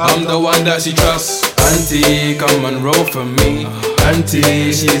 I'm the one that she trusts. Auntie, come and roll for me.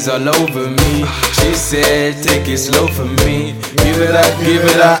 Auntie, she's all over me. She said, take it slow for me. Give it up, give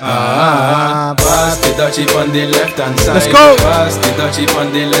it up. Pass the dutchie on the left hand side. Let's go. Pass the dutchie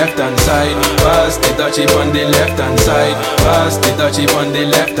on the left hand side. Pass the dutchie on the left hand side. Pass the dutchie on the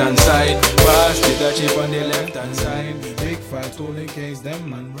left hand side. Pass the dutchie on the left hand side. Big fat tool in case them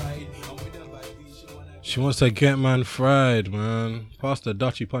man right. She wants to get man fried, man. Pass the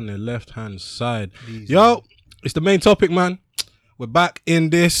dutchie on the left hand side. Yo, it's the main topic, man. We're back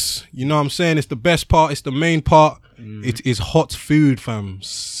in this. You know what I'm saying? It's the best part. It's the main part. It is hot food, fam.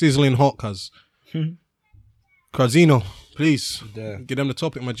 Sizzling hot, cuz. Crazino, please. Yeah. Give them the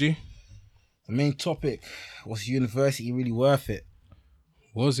topic, my G. The main topic, was university really worth it?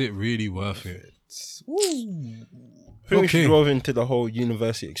 Was it really worth it? I think we should delve into the whole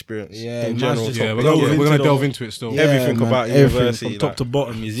university experience. Yeah, in man's general. just Yeah, we're delve gonna into the delve whole- into it still. Yeah, Everything man, about everything university, from top like- to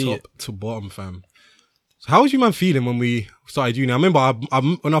bottom, you see Top it. to bottom, fam. So how was you man feeling when we started uni? I remember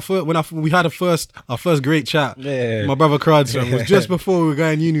we had our first great chat. Yeah. My brother Cruds, fam, was just before we were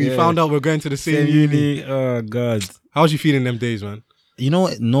going uni. We Yeah. found out we were going to the same uni. Oh god. How was you feeling them days, man? You know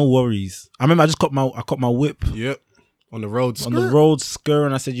what? No worries. I remember I just got my whip Yep. On the roads. on the road,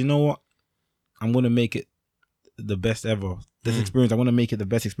 scurrying. I said, you know what? I'm gonna make it the best ever. This experience, I'm gonna make it the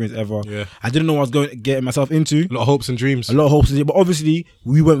best experience ever. Yeah. I didn't know what I was going to get myself into. A lot of hopes and dreams. A lot of hopes, but obviously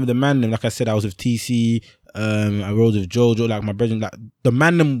we went with the man. Like I said, I was with TC. I rode with Jojo, like my brethren. Like the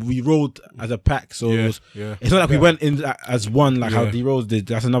man, we rode as a pack. So Yeah, it was, yeah. it's not like we went in as one, like how Yeah. D Rose did.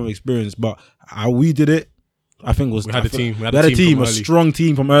 That's another experience. But how we did it, I think was We had a I think- team. We had a team, from a early. strong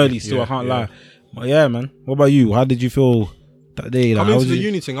team from early. Still, Yeah, I can't yeah. lie. But yeah, man. What about you? How did you feel that day? Like, Coming how into was the it?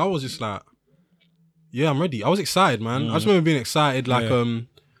 uni thing, I was just like, yeah, I'm ready. I was excited, man. I just remember being excited. Like,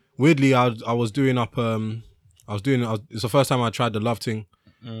 weirdly, I was doing up. It's the first time I tried the love thing,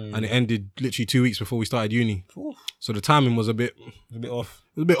 and it ended literally 2 weeks before we started uni. So the timing was a bit off.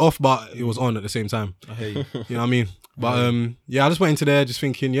 It was a bit off, but it was on at the same time. I hear you. You know what I mean? But yeah, I just went into there just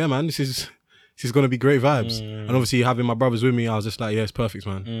thinking, yeah, man, this is gonna be great vibes. And obviously having my brothers with me, I was just like, yeah, it's perfect,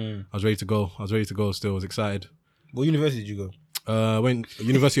 man. I was ready to go. Still, I was excited. What university did you go? Went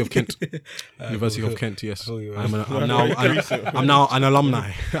University of Kent. University of Kent, yes. you were- I'm now an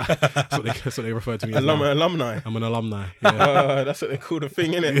alumni. that's what they refer to me as. now. Alumni. I'm an alumni. Yeah. That's what they call the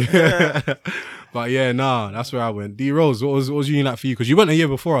thing, innit? But yeah, that's where I went. D Rose, what was uni like for you? Because you went a year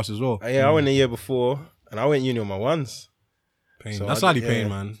before us as well. Yeah, I went a year before, and I went uni on my ones. Pain. So that's I slightly did- pain, yeah.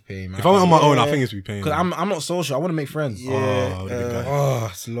 man. Pain, man. If I went on my own, I think it's be pain. Because man. I'm not social. I want to make friends. Yeah, Oh, the big guy. Oh,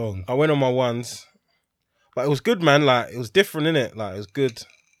 it's long. I went on my ones, but it was good, man. Like it was different, innit? Like it was good,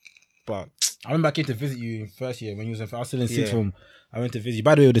 but I remember I came to visit you in first year when you was I was still in sixth Yeah. form. I went to visit you.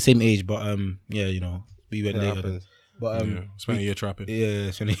 By the way, we're the same age, but yeah, you know, we went it later. happens. But Yeah, spent a year trapping. yeah,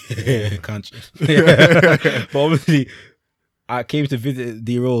 it's funny. Can't. But obviously, I came to visit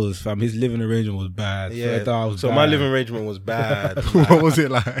D Rose, fam. His living arrangement was bad. Yeah. First time I was So bad. my living arrangement was bad. What was it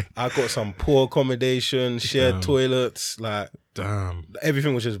like? I got some poor accommodation, shared Damn. toilets, like Damn.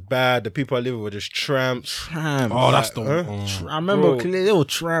 everything was just bad. The people I live with were just tramps. Tramps. Oh, that's the. Huh? oh. I remember Bro. clearly they were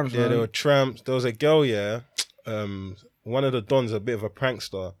tramps. Yeah, man. they were tramps. There was a girl, yeah. One of the dons, a bit of a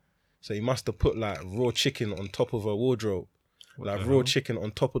prankster. So he must have put like raw chicken on top of her wardrobe. Like raw chicken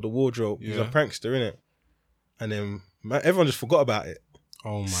on top of the wardrobe. He's a Yeah. prankster, innit? And then everyone just forgot about it.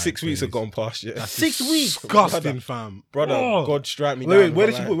 Oh my. 6 weeks have days. gone past, yeah. 6 weeks. Disgusting, fam. Brother, Oh. God strike me Wait, down. where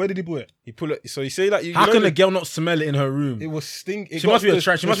but did she like, put? Where did he put it? He put it. So you say like you. How know can the- a girl not smell it in her room? It was stink. She must be a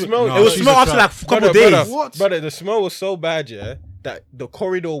trash. She must be. smell. No, It was she's smell a after like trash. a couple brother, days. brother, What? Brother, the smell was so bad, yeah, that the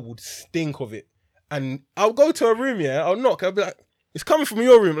corridor would stink of it. And I'll go to her room, yeah. I'll knock. I'll be like, "It's coming from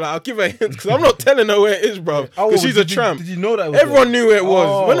your room." Like I'll give her a hint because I'm not telling her where it is, bro. Because she's a tramp. Did you know that? It was Everyone knew where it was.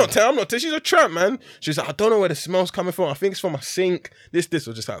 Oh. We're not telling. I'm not telling. She's a tramp, man. She's like, I don't know where the smell's coming from. I think it's from my sink. This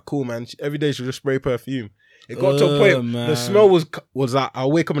was just like cool, man. Every day she'll just spray perfume. It got to a point. Man. The smell was like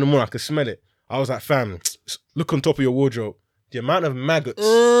I'll wake up in the morning, I could smell it. I was like, fam, look on top of your wardrobe. The amount of maggots. The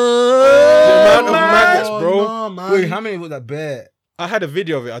amount of maggots, bro. Wait, how many was that bear? I had a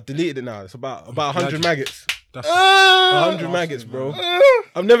video of it. I deleted it now. It's about 100 maggots. That's 100 maggots, bro.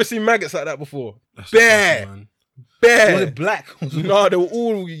 I've never seen maggots like that before. Bare. man. Bare. Was it black? No, they were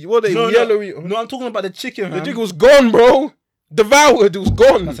all, what are they, No, yellowy? No, I'm talking about the chicken, man. The chicken was gone, bro. Devoured, it was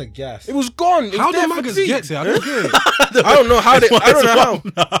gone. That's a gas. It was gone. It was How there do for maggots tea. get there? I don't get it. I don't know how they. I don't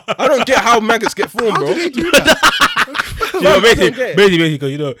know how. I don't get how maggots get formed, bro. You know, I don't get basically, it.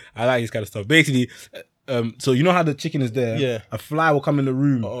 because you know, I like this kind of stuff. Basically, so you know how the chicken is there. Yeah. A fly will come in the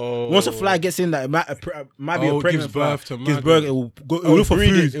room. Oh. Once a fly gets in, that it might be a Oh, pregnant gives birth fly. to gives maggots. birth. It will go. It will look for breed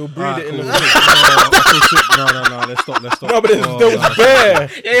food. it. It will breed it in the cool. room. No. Let's stop. No, but there was bare.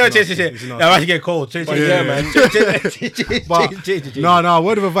 Yeah, change. it's not. I'm actually getting cold. Change. Yeah, man. Change. No.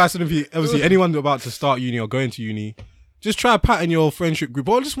 Word of advice to you. Obviously, anyone about to start uni or going to uni, just try patting your friendship group,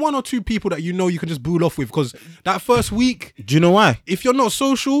 or just one or two people that you know you can just bull off with. Because that first week, Do you know why? if you're not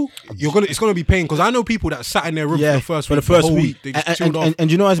social, it's gonna be pain. Because I know people that sat in their room for the first whole week. They just chilled off.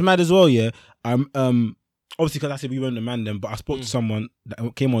 And you know what's mad as well, yeah? Obviously because I said we weren't the man then, but I spoke to someone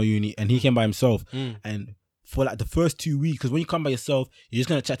that came on uni and he came by himself. And for like the first 2 weeks, because when you come by yourself, you're just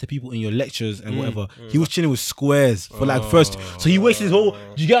gonna chat to people in your lectures and whatever. He was chilling with squares for like first, so he wasted his whole. Do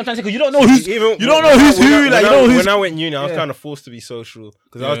you get what I'm trying to say? Because you don't know who's who. Like you know who's. When I went uni, I was kind of forced to be social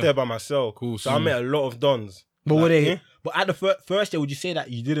because I was there by myself. Cool, So I met a lot of dons. But were Like, they? yeah. But at the first year, would you say that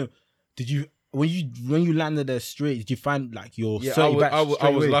you didn't? Did you when you landed there straight? Did you find like your Yeah, 30 batch I was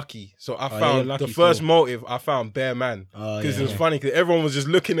straight away? lucky. So I you're found lucky the first still. motive. I found bare man Oh, because yeah, it was yeah. funny because everyone was just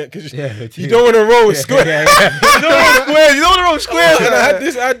looking at because Yeah, you don't want to roll with square. You don't want squares. You don't want to roll squares. And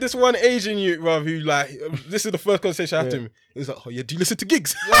I had this one Asian youth, bruv, who like this is the first conversation I had to him. He was like, "Oh yeah, do you listen to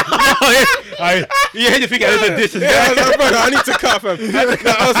gigs?" Yeah, you think I did this? Yeah, I was like, brother, I need to cut, fam.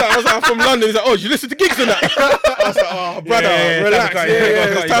 I was like, I'm from London. He's like, oh, you listen to gigs and that? I was like, oh, brother, Yeah, relax. time to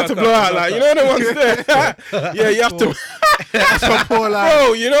cut, It's time to blow out. Like, you know the ones there. Yeah, you have to.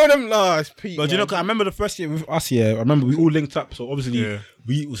 Bro, you know them? Nah, it's Pete. But you know, 'cause I remember the first year with us here. I remember we all linked up. So obviously, Yeah.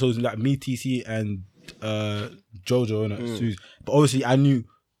 so it was like me, TC, and Jojo and Suze. But obviously, I knew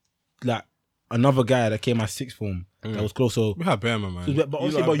like another guy that came my sixth form that was close. So, We had Bearman, man. but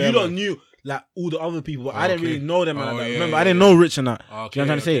obviously, like but you Bearman. don't knew like all the other people. But I didn't okay. really know them. Oh, Like that. yeah, Remember, yeah, I didn't yeah. know Rich and that. Do you know what I'm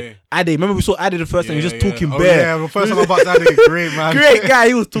trying to say? Okay. Ade. Remember we saw Ade the first time. He was just talking Oh, bare. yeah, the first time I about that, great, man. Great guy,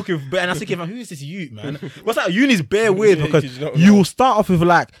 he was talking bare, and I was thinking, man, who is this youth, man? What's that? Uni's bare weird Yeah, because you don't you know. will start off with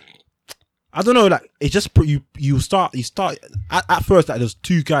like, I don't know, like it's just you start at first like there's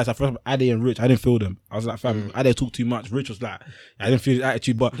two guys. At first, Ade and Rich, I didn't feel them. I was like, fam, Ade talked too much. Rich was like, I didn't feel his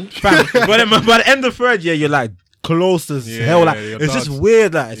attitude, but fam, but then by the end of third year, you're like close as hell. Like you're it's just dogs.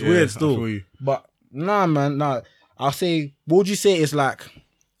 weird. Like it's Yeah, weird I still. feel you. But nah, man, nah. I'll say, what would you say is like?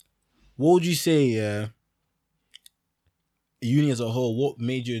 What would you say? Uni as a whole, what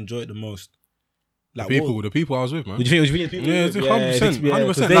made you enjoy it the most? Like The people I was with, man. Would you think people? Yeah, 100%.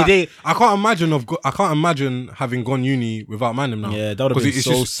 100%. They, I can't imagine having gone uni without Mandem now. Yeah, that would've been Because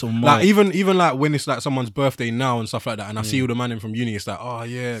so it's smart. Like even like when it's like someone's birthday now and stuff like that, and I see all the Mandem from uni, it's like, oh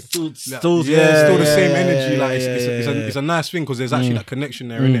yeah, still it's still the same energy. Like yeah. it's a nice thing because there's actually that connection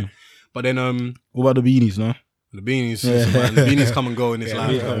there, innit? But then What about the beanies, no? the beanies, man, the beanies come and go in this life.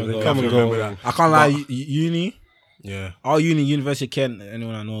 beanies man. come and Remember go. that. I can't lie, uni, Yeah. our University of Kent,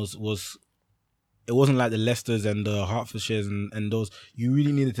 anyone I know was. It wasn't like the Leicesters and the Hertfordshires and those. You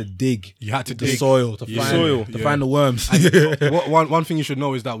really needed to dig. You had to the dig. soil to Yeah. find the worms. One thing you should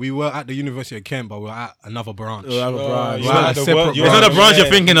know is that we were at the University of Kent, but we were at another branch. You have a branch. you We're had at a the separate world- branch. It's not the branch you're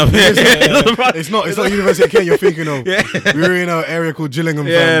thinking of. It's not University of Kent you're thinking of. We were in an area called Gillingham,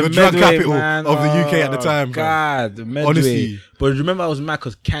 fam, the drug Medway, capital man. of the UK at the time. fam. God, Medway. Honestly. But remember, I was mad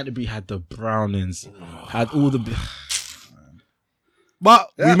because Canterbury had the Brownings, had all the. But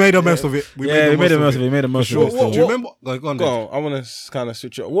we made the most of it. We made the most of it. We made the most Sure. of it. Do you remember? Like, go on, Go Dave. on, I want to kind of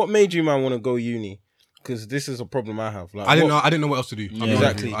switch it. What made you, man, want to go uni? Because this is a problem I have. Like, I didn't know what else to do. I'll be honest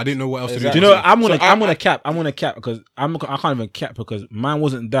Exactly. with you. I didn't know what else to do. Exactly. Do you know? I'm So gonna cap because I can't even cap because mine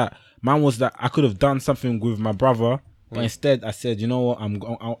wasn't that. Mine was that I could have done something with my brother, but instead I said, you know what?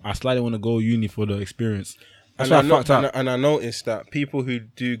 I slightly want to go uni for the experience. That's why I fucked up. And I noticed that people who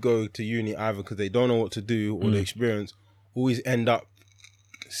do go to uni either because they don't know what to do or the experience always end up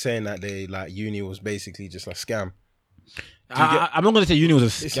saying that they like uni was basically just a scam. I'm not gonna say uni was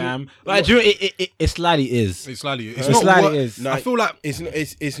a scam, but it slightly is. It's slightly. It slightly is. No, I feel like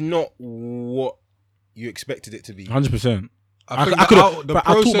it's not what you expected it to be. 100%. I think I could the have, but I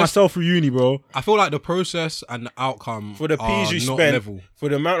taught process- myself through uni, bro. I feel like the process and the outcome For the are P's you not spent, level. for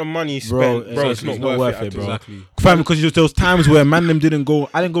the amount of money you Bro, spent, bro, it's not worth it, bro. Exactly. Fam, because there was times where man them didn't go.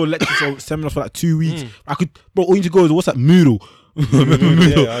 I didn't go lectures or seminars for like 2 weeks. I could, bro. All you need to go is what's that Moodle.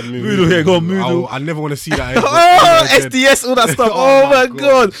 Moodle, yeah, go on, Moodle. I never want to see that. Oh, SDS, all that stuff. Oh my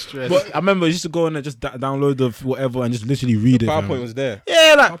god. Stress. But I remember I used to go on there, just download the whatever and just literally read it. PowerPoint fam. was there.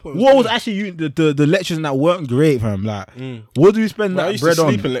 Yeah, like PowerPoint was what was there. actually the lectures and that weren't great, fam. Like, what do we spend Bro, I that used bread to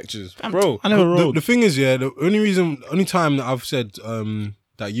on? sleep in lectures, bro. I never The, wrote. the thing is, yeah, the only time that I've said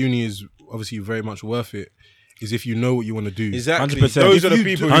that uni is obviously very much worth it is if you know what you want to do. Exactly. 100%. Those are If the you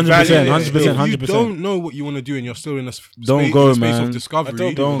people do- who 100%, value it. 100%, If you 100%. don't know what you want to do and you're still in a Don't go, space man. of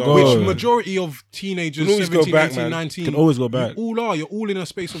discovery, Don't go, which man. majority of teenagers, Can always go 17, back, 18, man. 19, Can always go back. You all are. You're all in a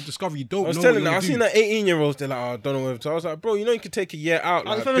space of discovery. You don't I was know telling what that. you I've seen want that 18-year-olds. They're like, oh, I don't know whether to. I was like, bro, you know, you could take a year out.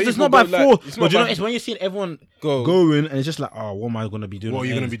 Like, It's people not by go, like, force, it's but not you know, by- it's when you're seeing everyone Go. going, and it's just like, oh, what am I gonna be doing? What are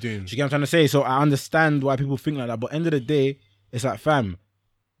you at the gonna end? be doing? Do you get what I'm trying to say? So I understand why people think like that, but end of the day, it's like, fam,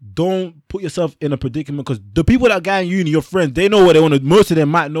 don't put yourself in a predicament because the people that go in uni, your friends, they know what they want to. Most of them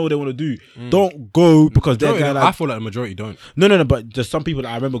might know what they want to do. Don't go because they're Majority, going I like. feel like the majority don't. No. But there's some people that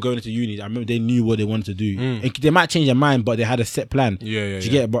I remember going into uni. I remember they knew what they wanted to do. And they might change their mind, but they had a set plan. Yeah. Do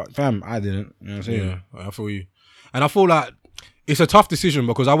you get it? But fam, I didn't. You know what I'm saying? Yeah, I feel you. And I feel like it's a tough decision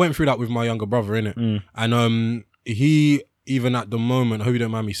because I went through that with my younger brother, innit? And he, even at the moment, I hope you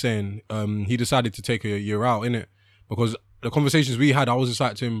don't mind me saying, he decided to take a year out, innit? Because the conversations we had, I was just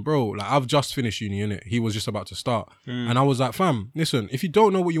like to him, bro, like I've just finished uni, innit? He was just about to start. And I was like, fam, listen, if you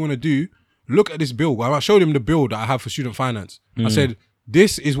don't know what you want to do, look at this bill. I showed him the bill that I have for student finance. I said,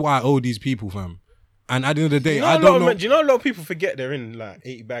 this is what I owe these people, fam. And at the end of the day, I don't know. Do you know a lot of people forget they're in like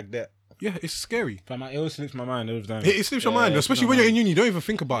 80 bag debt? Yeah, it's scary. Fam, it always slips my mind every time. It slips your mind, especially when you're in uni. You don't even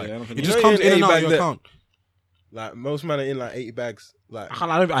think about Yeah, I it. don't think It about just it. comes You know in and you're out in of 80 your bag account. Like most men are in like 80 bags. Like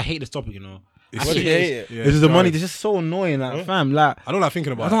I hate this topic, you know. What do you hate it? Yeah, It's just the dry. money. It's just so annoying, like fam. Like I don't like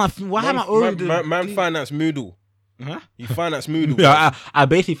thinking I about don't it. like. Why am I owing the? Man finance Moodle. Huh? You finance Moodle. Yeah, I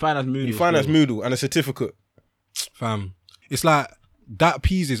basically finance movies. You finance Moodle and a certificate. Fam. It's like that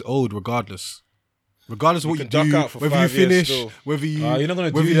piece is old regardless. Regardless of what you can duck do, out for whether you 5 years finish, still. whether you You're not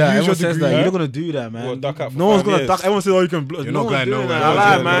gonna whether do you that. use your Everyone says degree, that. You're not gonna do that, man. Well, duck out for no one's 5 gonna years. duck. Everyone says, "Oh, you can." You're not one's going doing nowhere. that. I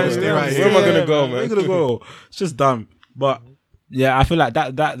Yeah, lie, man. stay right here. Where am I gonna go, man? Where you gonna go? It's just dumb. But yeah, I feel like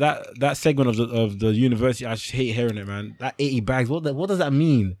that segment of the university, I just hate hearing it, man. That 80 bags. What does that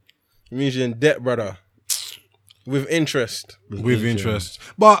mean? It means you're in debt, brother. With interest. with interest.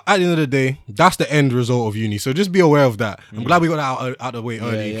 But at the end of the day, that's the end result of uni. So just be aware of that. I'm glad we got that out of the way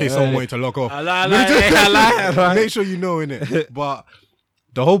early in case someone wanted to lock off. I lie. Make sure you know, innit? But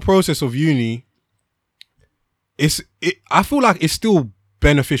the whole process of uni, I feel like it's still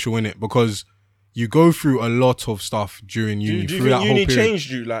beneficial, innit? Because you go through a lot of stuff during uni. Do you through that think whole uni period. changed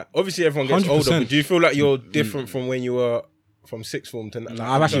you? Like, obviously everyone gets 100%. older, but do you feel like you're different from when you were from sixth form to like,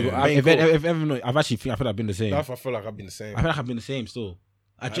 I've actually, the main if course? ever, no, I've actually, I feel like I've been the same. I feel like I've been the same. I feel like I've been the same still.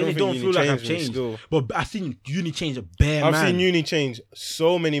 I don't genuinely don't think feel uni like I've changed me changed. still. But I've seen uni change a bare I've man. seen uni change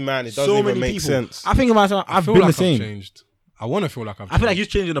so many man. It doesn't so even many make people. sense. I think of myself, I've feel been like the same. I've changed. I want to feel like I've changed. I feel like you've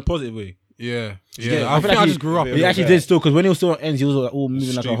changed in a positive way. Yeah. Yeah, I feel like I just grew up. But he actually did still, because when he was still on ends, he was like,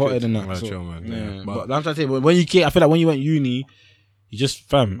 moving like a hothead and that. Right, So, chill, man. yeah. Yeah. But I'm trying to say, when you came, I feel like when you went uni, you just,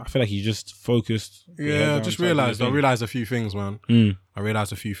 fam, I feel like you just focused. Yeah, I just realized. I realized a few things, man. Mm. I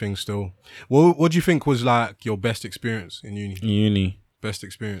realized a few things still. What do you think was like your best experience in uni? Uni. Best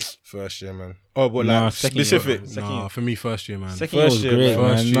experience? First year, man. Oh, but Nah, like second year, specific. Second Nah, year. for me, first year, man. Second year was First year, great, man.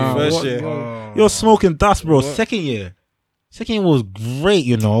 man. First year. Nah, First what- year. You're smoking dust, bro. What? Second year was great,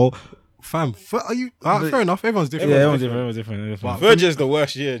 you know. Fam, are you? Fair enough. Everyone's different. Yeah, everyone's different. But Third year's the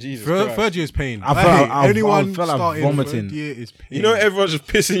worst year. Jesus Christ. Third year's pain. I felt- I anyone felt like starting vomiting. third year is pain. You know everyone's just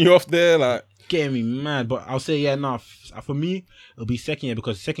pissing you off there. Like, Getting me mad, but I'll say for me it'll be second year,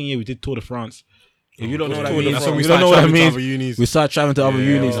 because second year we did Tour de France. If you don't know what that Tour de means, France. That's when we you don't started know what that traveling to means. other unis. We start traveling to other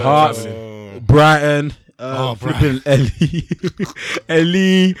Yeah, unis, yeah, Hearts, yeah. Brighton, Brighton.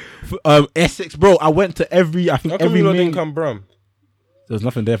 Ellie, Essex, bro. I went to every. I think how come every you lot main. didn't come, Brum? There was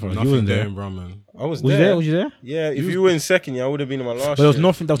nothing there for us. You Nothing wasn't there there. in Brum, man. I was Was you there. there? Was you there? Yeah, if you were in second year, I would have been in my last But there was year.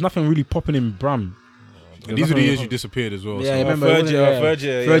 nothing. There was nothing really popping in Brum. And these are the years you disappeared as well. Yeah, so. I remember. third it wasn't- year, yeah. third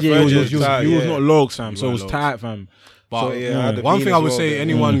year, Third yeah, year, third he year was was tight, he was yeah. not logs, fam. You So it were was logs. tight, fam. But So, yeah, I had the one bean thing as I would well say, there.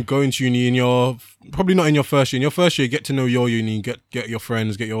 anyone going to uni probably not in your first year. In your first year, get to know your uni, get your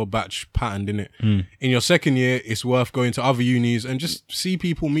friends, get your batch patterned in it. In your second year, it's worth going to other unis and just see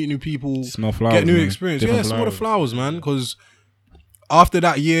people, meet new people, Smell flowers, get new man. experience. Different Yeah, smell the flowers, man. Because after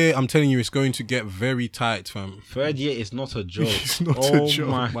that year, I'm telling you, it's going to get very tight, fam. Third year is not a joke. It's not oh a joke,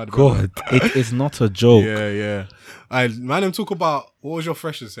 my my god, it is not a joke. Yeah. Man, them talk about what was your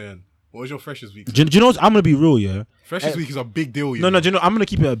freshers saying? What was your freshers week? Do you know what? I'm gonna be real, yeah. Freshers week is a big deal. No, do you know? I'm gonna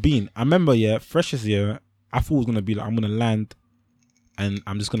keep it a bean. I remember, yeah, freshest year, I thought it was gonna be like I'm gonna land, and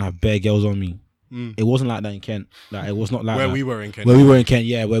I'm just gonna have bare girls on me. it wasn't like that in Kent. Like it was not like Where that. we were in Kent. Where we were in Kent,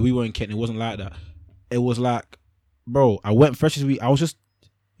 yeah, where we were in Kent, it wasn't like that. It was like, bro, I went Freshers Week. I was just,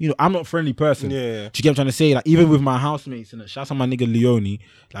 I'm not a friendly person. Yeah. Do you get what I'm trying to say? Like even with my housemates, and shout out to my nigga Leonie,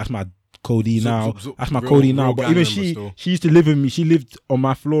 that's my Cody now. That's my Cody now. But even she used to live with me. She lived on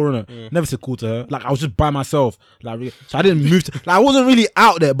my floor, innit? Never said cool to her. Like I was just by myself. Like so I didn't move. Like I wasn't really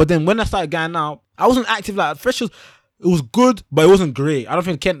out there. But then when I started going out, I wasn't active. Like Freshers, it was good, but it wasn't great. I don't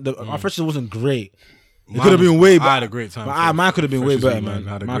think Kent. Our Freshers wasn't great. It could have been way better. I had a great time. But mine could have been way Freshers better, week, man.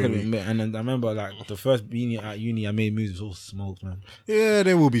 had a Mine great could have been week. better. And then I remember like the first uni at uni, I made moves, it was all smoked, man. Yeah,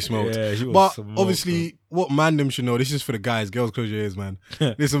 they will be smoked. Yeah, she was but smoked, obviously, what man them should know, this is for the guys. Girls, close your ears, man.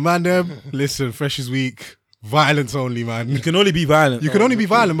 Listen, man them, listen, Freshers Week, violence only, man. You can only be violent. You can only be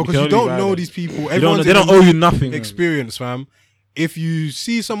violent because you only don't be know violent. these people. They Everyone's don't owe you nothing. Man. experience, fam. If you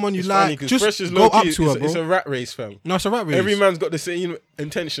see someone you It's funny like, 'cause just Freshers go low-key, up to her, it's bro. a rat race, fam. No, it's a rat race. Every man's got the same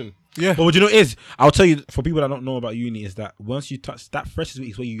intention. yeah. But what you know is, I'll tell you, for people that don't know about uni, is that once you touch that Freshers Week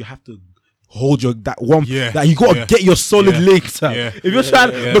is where you have to hold that one, Yeah. that you gotta Yeah. get your solid Yeah. links out. Yeah. If you're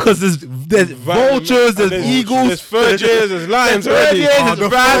trying, because there's vultures, there's eagles, There's furgers, there's lions already. There's the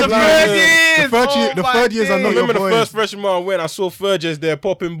Brad, third the years. Fergies. The third years are I not your remember the boys. first freshman I went, I saw Furgers there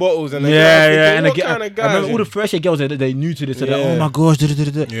popping bottles and And what again, kind of I guys? remember all the first year girls, they new to this, so they're Yeah. oh my gosh,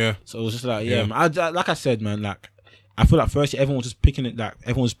 da-da-da-da-da. Yeah. So it was just like, Yeah. man. Like I said, man, like I feel like first year everyone was just picking it, like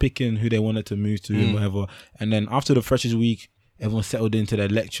everyone was picking who they wanted to move to and whatever. And then after the Freshers Week, everyone settled into their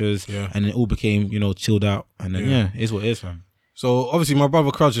lectures, and it all became, chilled out. And then it's what it is, fam. So obviously my brother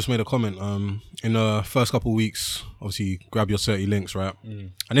Cruz just made a comment. In the first couple of weeks, obviously grab your 30 links, right?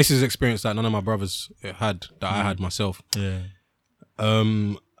 And this is experience that none of my brothers had that I had myself. Yeah.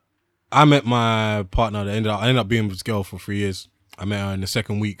 I met my partner that I ended up being with this girl for 3 years. I met her in the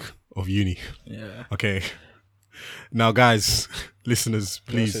second week of uni. Yeah. Okay. Now guys, listeners,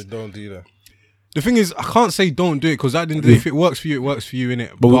 I please. said, don't do that. The thing is, I can't say don't do it because if it works for you, it works for you,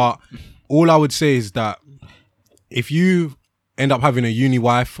 innit? But But all I would say is that if you end up having a uni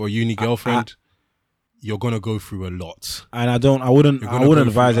wife or uni girlfriend, you're gonna go through a lot. And I wouldn't You're gonna go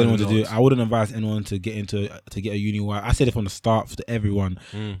advise through a anyone to do it. lot. I wouldn't advise anyone to get a uni wife. I said it from the start to everyone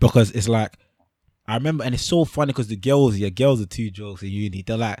because it's like, I remember, and it's so funny because the girls are two jokes in uni.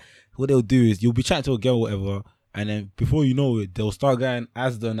 They're like, what they'll do is you'll be chatting to a girl, whatever, and then before you know it, they'll start going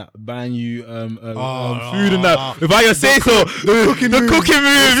Asda and buying you food and that. Without your say so, the cooking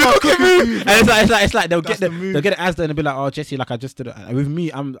move. And it's like they'll get it Asda and they'll be like, oh Jesse, like I just did it. And with me,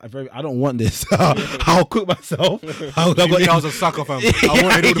 I don't want this. I'll cook myself. I was a sucker, fam. I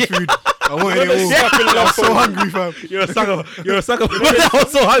wanted all the food. I wanted it all. I was so hungry, fam. You're a sucker. I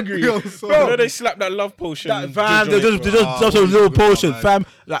was so hungry. I was so You know hungry. they slap that love potion. Fam, they drink just it, drop some little potion, fam.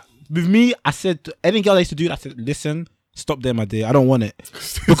 Like with me, I said to any girl I used to do that, I said, listen, stop there, my dear. I don't want it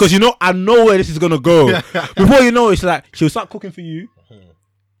because I know where this is gonna go. Before you know, it's like she'll start cooking for you.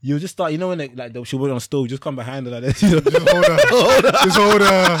 You'll just start, when she'll put it on the stove, just come behind her like this. Just hold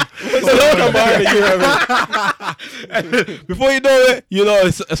her. Come behind it, you know what I mean? Before you know it,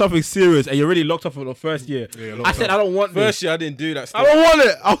 it's something serious, and you're really locked up for the first year. I said, I don't want this. First year I didn't do that I stuff. don't want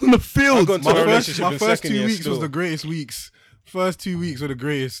it. I was in the I field. got into a relationship My in first second 2 year weeks still. was the greatest weeks. First 2 weeks were the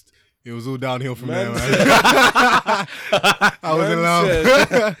greatest. It was all downhill from there, Man man. said- I was in Man love.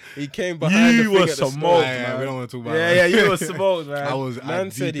 said he came behind You the were thing at the smoked, stove. Yeah, we don't want to talk about Yeah, it. you were smoked, man. I was Man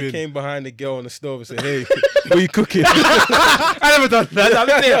said deep he in. came behind the girl on the stove and said, hey, what are you cooking? I never done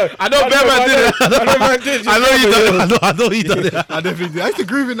that. I know Batman did it. I know man did. I know you done it. I know you done it. I definitely did. I used to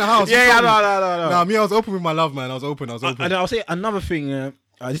groove in the house. Yeah, You no. Nah, me, I was open with my love, man. I was open. And I'll say another thing.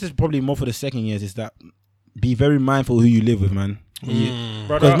 This is probably more for the second years. Is that be very mindful who you live with, man.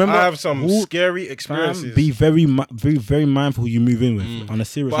 Brother, remember, I have some who- scary Fam, experiences. be very mindful who you move in with. On a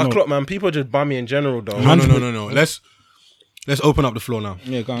serious But I note. clock, man, people just bum me in general, though. No. Let's open up the floor now.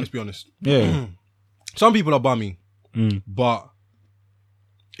 Yeah, go on. Let's be honest. Yeah. Some people are bummy, but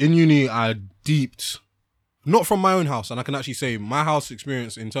in uni, I deeped. Not from my own house, and I can actually say my house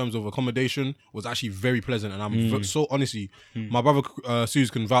experience in terms of accommodation was actually very pleasant, and I'm so honestly, my brother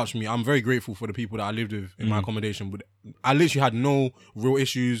Suze can vouch for me. I'm very grateful for the people that I lived with in my accommodation, but I literally had no real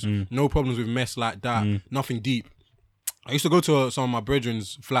issues, no problems with mess like that, nothing deep. I used to go to some of my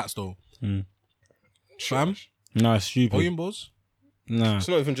brethren's flats though. Fam, Nah, it's stupid. Oyenbos? Nah. It's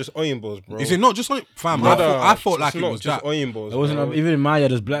not even just Oyinbos, bro. Is it not just like fam? Brother, I thought like it's it not was just that. Oyinbos. It wasn't even in my year.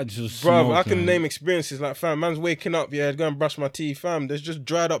 There's black. Just Bro, smoke, I can man. name experiences like, fam, man's waking up, yeah, go and brush my teeth, fam. There's just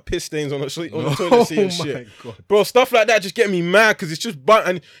dried up piss stains on the toilet seat and shit. God. Bro, stuff like that just get me mad because it's just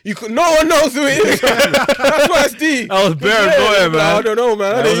and no one knows who it is. That's why it's deep. I was bare annoying, man. I don't know,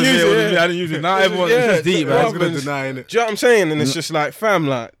 man. I didn't use it. I didn't use it. Now everyone's just deep, I man. was gonna deny it. Do you know what I'm saying? And it's just like, fam,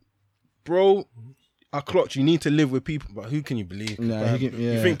 like, bro, I clocked you need to live with people, but who can you believe? Nah,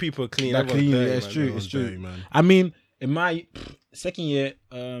 You think people are clean? They're Everyone's clean, dirty, yeah, it's man. true. Everyone's It's true. dirty, man. I mean, in my second year,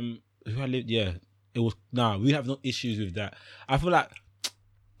 who I lived, it was we have no issues with that. I feel like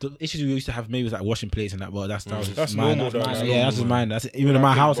the issues we used to have maybe was like washing plates and that, but that's That's mine. normal, That's though, mine. man. Yeah, that's just mine. That's even in I my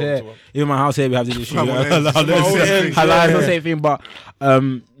think house both here. of us. Even in my house here, we have this issue. Come on, Yeah, it's it's the same thing. But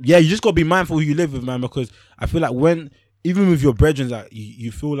yeah, you just gotta be mindful who you live with, man, because I feel like even with your brethren, like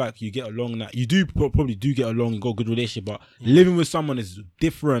you feel like you get along, that you do probably do get along and got a good relationship, but living with someone is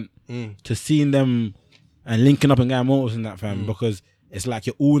different to seeing them and linking up and getting motors and that, fam, because it's like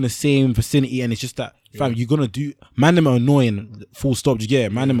you're all in the same vicinity, and it's just that, fam, you're gonna do, man, them are annoying, full stop, do you get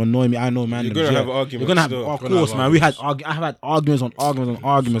it? Man, them are annoying me, I know, man. You're them, gonna yeah. have arguments You're gonna have, still. of Gonna have course, man. I have had arguments on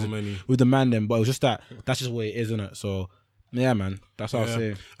arguments So many. with the man, them, but it was just that's just what it is, isn't it? So, yeah, man, that's what I was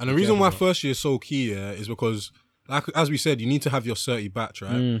saying. And the reason why first year is so key, is because, like as we said, you need to have your 30 batch,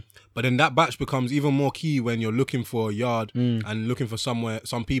 right? But then that batch becomes even more key when you're looking for a yard and looking for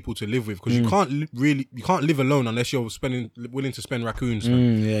some people to live with, because you can't live alone unless you're willing to spend raccoons.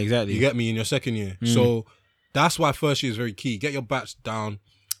 Man. Yeah, exactly. You get me, in your second year. So that's why first year is very key. Get your batch down,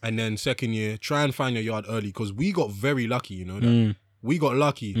 and then second year, try and find your yard early, because we got very lucky, you know that. We got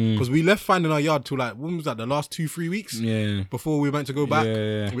lucky because we left finding our yard till like, when was that, the last 2-3 weeks? Yeah. Before we went to go back.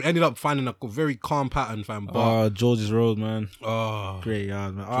 Yeah. We ended up finding a very calm pattern, fam. But Oh, George's Road, man. oh, Great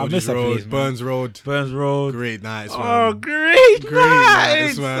yard, man. I George's miss that Road, place, man. Burns Road. Burns Road. Great nights, man. Oh, great nights,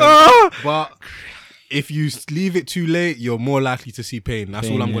 nights, man. oh. But if you leave it too late, you're more likely to see pain. That's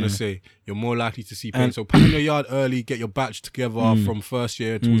all I'm going to say. You're more likely to see pain. So pattern your yard early, get your batch together from first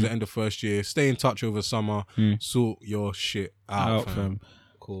year towards the end of first year. Stay in touch over summer. Sort your shit out, fam.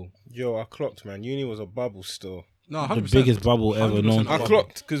 Cool. Yo, I clocked, man. Uni was a bubble still. No, The 100%. biggest bubble ever 100% known. I bubble.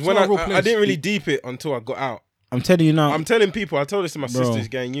 clocked because when It's not a real I place. didn't really deep it until I got out. I'm telling you now, I'm telling people. I told this to my Bro. sisters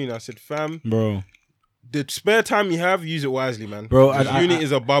getting uni. I said, fam, bro. the spare time you have, use it wisely, man. Bro, 'Cause I- uni I-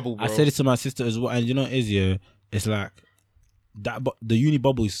 is a bubble, bro. I said it to my sister as well, and you know what it is, yeah? It's like that. But the uni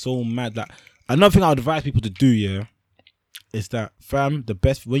bubble is so mad. Like, another thing I would advise people to do, yeah, is that, fam, the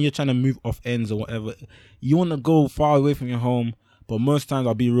best when you're trying to move off ends or whatever, you want to go far away from your home. But most times,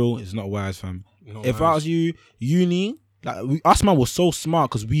 I'll be real, it's not wise, fam. Not If I wise. was you, uni, like us man was so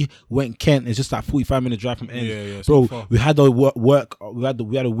smart because we went Kent. It's just like 45-minute drive from ends. Yeah, it's bro. not far. We had the work. We had a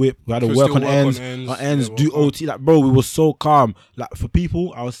whip. We had to Could work still on ends. On ends, Yeah, do work on- OT. Like, bro, we were so calm. Like, for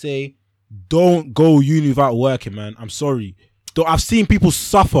people, I would say, don't go uni without working, man. I'm sorry. I've seen people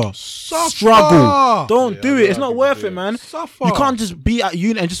suffer, struggle. Don't do it. It's not worth it, man. Suffer. You can't just be at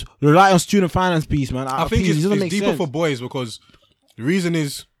uni and just rely on student finance piece, man. I think Please, it doesn't it's make deeper sense. for boys, because the reason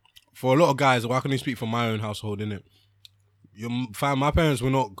is, for a lot of guys, well, I can only speak for my own household, innit? Fam, my parents were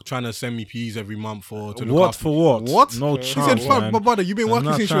not trying to send me peas every month or to look What after. for what? What? No She chance, said, fam, man. my brother, you've been There's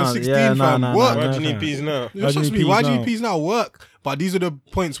working no since you were chance. 16, Yeah, fam. nah, Work. nah, Why do you nah. need peas now? You trust do me, you why peas do you now? peas now? Work. But these are the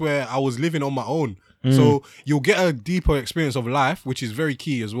points where I was living on my own. So you'll get a deeper experience of life, which is very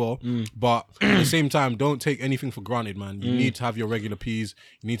key as well. But at the same time, don't take anything for granted, man. You need to have your regular peas.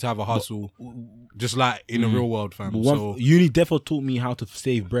 You need to have a hustle, just like in the real world, fam. So Uni definitely taught me how to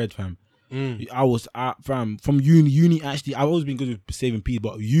save bread, fam. I was fam from uni. Actually, I've always been good with saving peas,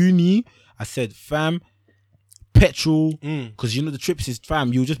 but uni, I said, fam, petrol, because you know the trips is,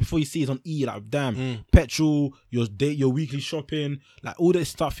 fam. You just before you see it's on E, like damn, petrol, your weekly shopping, like all that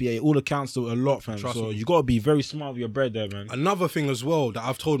stuff. Yeah, it all accounts to a lot, fam. Trust so me. you gotta be very smart with your bread, there, man. another thing as well that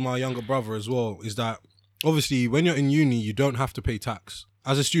I've told my younger brother as well is that obviously when you're in uni, you don't have to pay tax.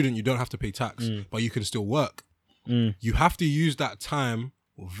 As a student, you don't have to pay tax, but you can still work. You have to use that time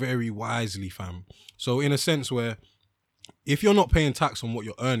very wisely, fam. So in a sense where if you're not paying tax on what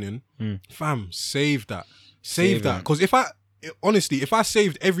you're earning, fam, save that. Save that. Because if I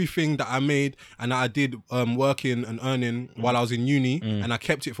saved everything that I made and that I did working and earning while I was in uni and I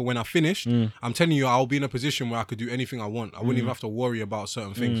kept it for when I finished, I'm telling you, I'll be in a position where I could do anything I want. I wouldn't even have to worry about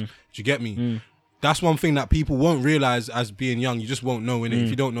certain things. Do you get me? That's one thing that people won't realize as being young. You just won't know, innit? If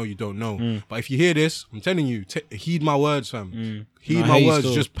you don't know, you don't know. But if you hear this, I'm telling you, heed my words, fam. Heed I my hear you words.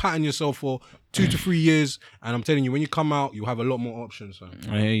 still. Just pattern yourself for 2 to 3 years. And I'm telling you, when you come out, you have a lot more options, fam.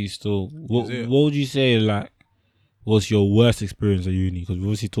 I hear you still. What it. would you say, like, was your worst experience at uni? Because we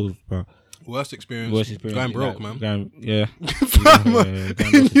obviously talked about Worst experience. Going broke, like, man. yeah. Going broke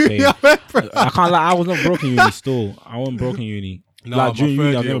is pain. I can't lie, I was not broke in uni still. I wasn't broke in uni. No, like my during uni,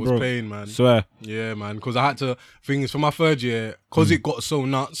 I third year never was broke. pain, man. Swear. Yeah, man, because I had to things for my third year because it got so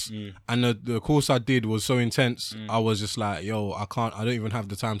nuts and the course I did was so intense. I was just like, yo, I don't even have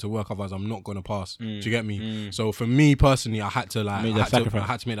the time to work, otherwise I'm not gonna pass. Do you get me? So for me personally, I had to Make that sacrifice. I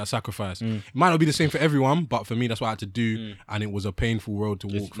had to make that sacrifice. It might not be the same for everyone, but for me that's what I had to do, and it was a painful road to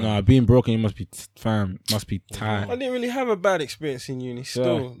walk. fam. Nah, being broken, you must be must be I tired. didn't really have a bad experience in uni.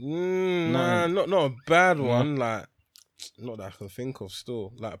 Still, nah, None. not a bad one. Like, not that I can think of.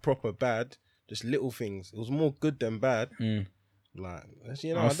 Still, like proper bad. Just little things. It was more good than bad. Like,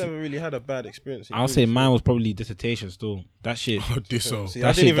 you know, I never really had a bad experience. In I'll uni say still. mine was probably dissertation. Still, that shit. Oh, disso. See,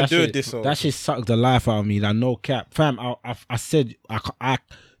 I didn't even do a disso. That shit sucked the life out of me. Like no cap, fam. I said I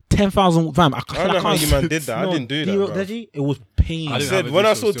 10,000 fam. I don't know how you man did that. I didn't do that, bro. Did you? It was pain. I I didn't said have a when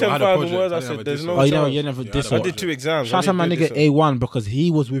I disso saw still. I had a 10,000 project. words, I I didn't said have a there's disso. no Oh, you chance. never Yeah, diss I I had a did 2 exams. Shout I out my didn't do nigga disso. A1 because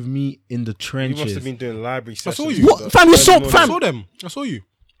he was with me in the You trenches. must have been doing library I sessions. saw you. What? Fam, you saw- I fam. saw them. I saw you.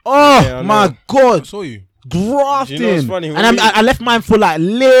 Oh Yeah, I my know. I god, saw you. grafting. Do you know what's funny? And I left mine for like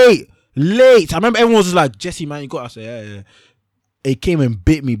late. I remember everyone was just like, Jesse, man, you got. I said, yeah. It came and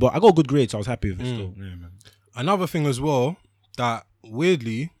bit me, but I got good grades, so I was happy with it still. Yeah, man. Another thing as well that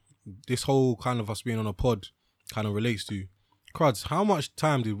weirdly, this whole kind of us being on a pod kind of relates to. Cruds, how much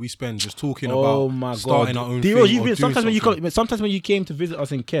time did we spend just talking Oh about my starting god, our own D-Rose, thing? you've or been, doing sometimes when you came to visit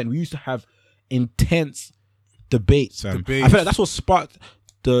us in Kent, we used to have intense debates. Fam. I Debates. feel like that's what sparked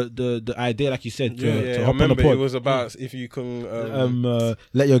the idea, like you said, to Yeah, I hop on the remember pod. it was about if you can.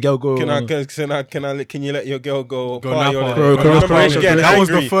 Let your girl go. Can you let your girl go? Go party nap on on. it? Bro, I remember I was correspondence. getting That was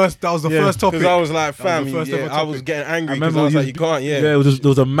angry. the first. That was the first topic. Because I was like, That was fam, the first ever I was topic. getting I angry because remember I was like, you can't, there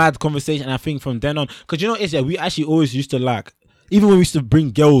was a mad conversation, and I think from then on, because you know, it's we actually always used to like, even when we used to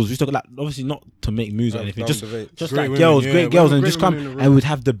bring girls, we used to like, obviously not to make moves or Have anything, dumb just debates. Great like women, girls, yeah, great girls, and great just come women in the and room. we'd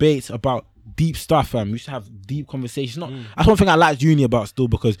have debates about deep stuff, fam. We used to have deep conversations. That's one thing I liked uni about still,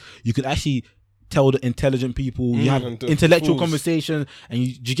 because you could actually tell the intelligent people, you have and the intellectual fools. conversations, and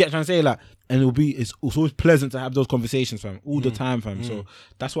you get what I'm trying to say, like, and it's always pleasant to have those conversations, fam, all the time, fam. So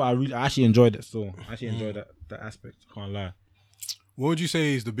that's why I actually enjoyed it. So I actually enjoyed that aspect. Can't lie. What would you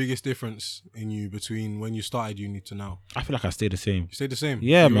say is the biggest difference in you between when you started uni to now? I feel like I stayed the same. You stay the same.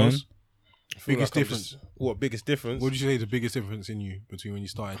 Yeah, You man. Ross? feel Biggest like I'm difference. just- What biggest difference? What would you say is the biggest difference in you between when you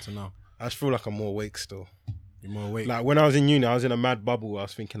started to now? I just feel like I'm more awake still. You're more awake. Like when I was in uni, I was in a mad bubble. I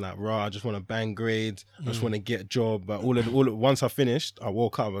was thinking like, I just want to bang grades. I just want to get a job. But once I finished, I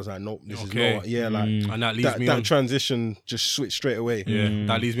woke up. I was like, nope, this Okay. is not. Yeah, like and that leads me that on. transition just switched straight away. Yeah,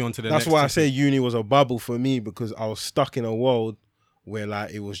 that leads me on to the That's next why I topic. say uni was a bubble for me, because I was stuck in a world where like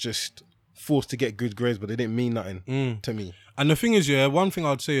it was just forced to get good grades, but they didn't mean nothing to me. And the thing is, yeah, one thing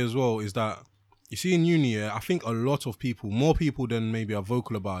I'd say as well is that you see in uni, yeah, I think a lot of people, more people than maybe are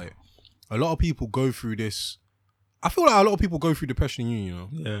vocal about it, a lot of people go through this. I feel like a lot of people go through depression in uni, you know?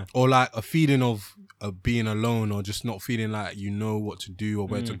 Yeah. Or like a feeling of being alone, or just not feeling like you know what to do or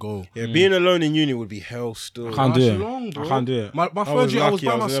where to go. Yeah, being alone in uni would be hell still. I can't do That's it. long, bro. I can't do it. My I third was year, I was lucky,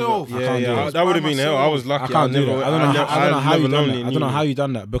 by I was myself. never- I can't do it. that would have been hell. I was I lucky. can't do never, it. I don't know how you done that. I don't know how you. you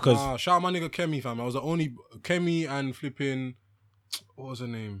done that, because Shout out my nigga Kemi, fam. I was the only Kemi and flipping. What was her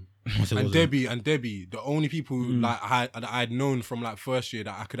name? And Debbie, the only people like I'd known from like first year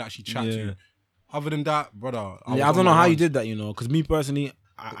that I could actually chat to. Other than that, brother, I don't know how you did that, you know, because me personally,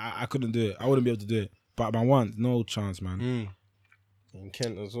 I couldn't do it. I wouldn't be able to do it. But my one, no chance, man. In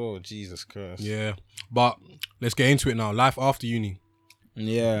Kent as well. Jesus Christ. Yeah, but let's get into it now. Life after uni.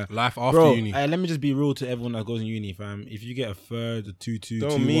 Yeah. Life after Bro, uni. let me just be real to everyone that goes in uni, fam. If you get a third, a 2-2,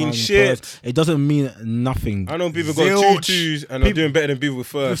 Don't 2-1 mean shit. first, it doesn't mean nothing. I know people got Zilch. 2-2s and are doing better than people with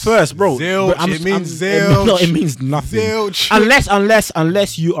first. First, bro. Zilch, But it means zilch. No, it means nothing. Zilch.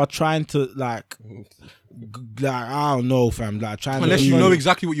 Unless you are trying to like I don't know, fam. Like trying Unless to you do- know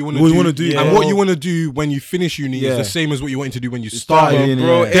exactly what you want to What do, you wanna do, and yeah. what you want to do when you finish uni Yeah. is the same as what you wanted to do when you started started. uni.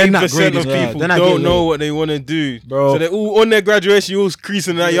 Bro, Yeah. They're not 8% of graded, yeah. people They're not don't graded. know what they want to do. Bro. So they're all on their graduation, you're all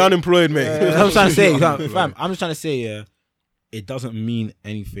creasing that you're unemployed, mate. That's what I'm trying to say, fam. I'm just trying to say, yeah, it doesn't mean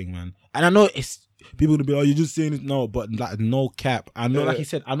anything, man. And I know it's people will be, oh, you're just saying it. No, but like no cap. I know, like he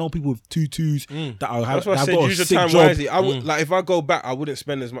said, I know people with 2-2s that are That's why I that said got a use your sick time job. wisely. I would like if I go back, I wouldn't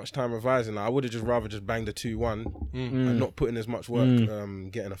spend as much time revising. Like, I would have just rather just bang the 2-1 and not put in as much work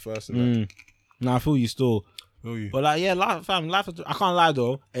getting a first. And that. Nah, I feel you still. Oh, you. But like, yeah, life. I can't lie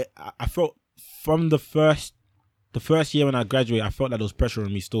though. I felt from the first year when I graduated, I felt like there was pressure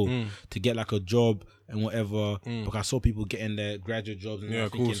on me still to get like a job and whatever. Because I saw people getting their graduate jobs. And Yeah, I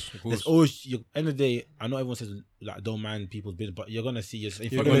was of thinking, course. there's always end of the day. I know everyone says like don't mind people's business, but you're gonna see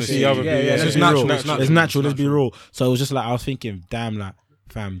yourself. You're gonna see other yeah, people. yeah, It's let's just be natural, real. it's natural. It's natural. Let's be real. So it was just like I was thinking, damn, like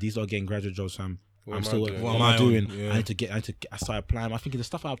fam, these are getting graduate jobs, fam. I'm still working. What What am am I I doing? on? Yeah. I started applying. I think the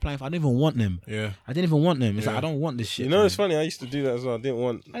stuff I applied for, I didn't even want them. Yeah. I didn't even want them. It's Yeah. like, I don't want this shit. You know, man. it's funny. I used to do that as well. I didn't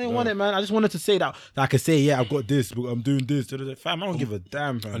want it, man. I just wanted to say that I could say, yeah, I've got this, but I'm doing this. Fam, I don't give a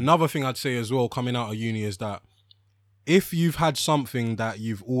damn, fam. Another thing I'd say as well, coming out of uni, is that if you've had something that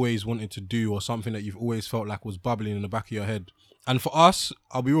you've always wanted to do or something that you've always felt like was bubbling in the back of your head, and for us,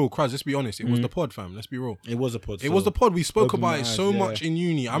 I'll be real, Kraz, let's be honest, it was the pod, fam. Let's be real. It was a pod. It was the pod. We spoke opened my about it eyes, so yeah. much in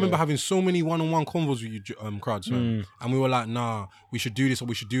uni. I remember having so many one-on-one convos with you, Kraz, fam. And we were like, nah, we should do this or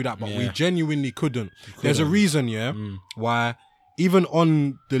we should do that. But we Yeah. genuinely couldn't. There's a reason, yeah, why even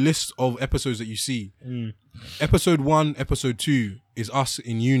on the list of episodes that you see, episode 1, episode 2 is us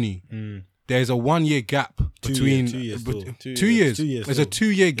in uni. There's a 1 year gap between 2 years still. 2 years. 2 years There's a still.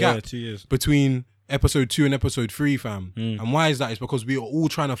 2 year gap 2 years. between episode 2 and episode 3, fam. And why is that? It's because we were all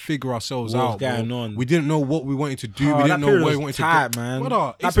trying to figure ourselves What was out. bro. going on? We didn't know what we wanted to do. Oh, we that didn't know period where we was wanted tight, to go. man.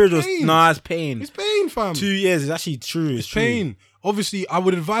 Brother, That it's period was pain. it's pain. It's pain, fam. 2 years is actually true. It's true. Pain. Obviously, I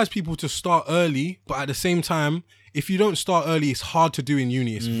would advise people to start early, but at the same time, if you don't start early, it's hard to do in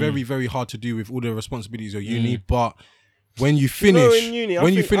uni. It's very, very hard to do with all the responsibilities of uni. But when you finish, in uni,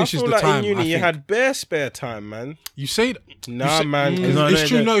 when you I finish feel is the like time. in uni I you think. had bare spare time, man. You say that. Nah, man. It's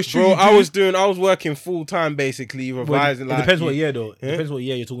true. No, it's true. Bro, you do. I was working full time basically, revising. It like, depends what year though. It depends what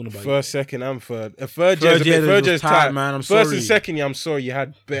year you're talking about. First, second, and third. Third year year was tight, man. I'm First sorry. and second year, I'm sorry, you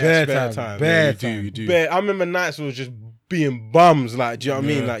had bare spare time. Bare You do. Bare. I remember nights was just being bums. Like, do you know what I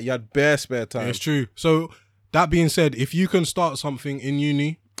mean? Like, you had bare spare time. It's true. So that being said, if you can start something in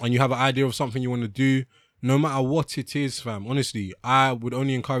uni and you have an idea of something you want to do, no matter what it is, fam, honestly, I would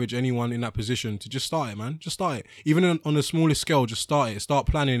only encourage anyone in that position to just start it, man. Just start it. Even on the smallest scale, just start it. Start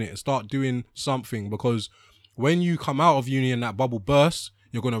planning it. Start doing something, because when you come out of uni and that bubble bursts,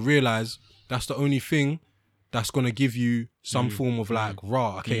 you're going to realize that's the only thing that's going to give you some form of like,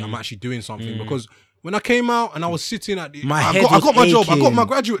 okay, I'm actually doing something. Because when I came out and I was sitting at the, My I head got was my job. I got aching. my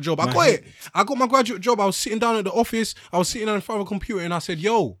graduate job. I got it. I got my graduate job. I was sitting down at the office. I was sitting down in front of a computer and I said,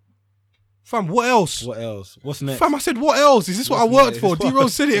 yo, fam, what else? What else? What's next? Fam, I said, what else? Is this what I What's worked next? for?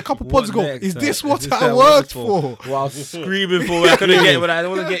 D-Rose said it a couple pods ago. next, Is this fam? what Is this I what worked for? Well, I was screaming for. I couldn't get. I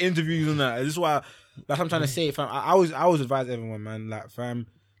don't want to get interviews on that. This is why. That's what I'm trying to say, fam. I always advise everyone, man. Like, fam,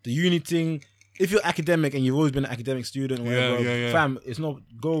 the uni thing. If you're academic and you've always been an academic student, or whatever, yeah. fam, it's not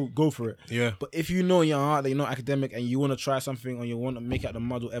go for it. Yeah. But if you know in your heart that you're not academic and you want to try something or you want to make it out the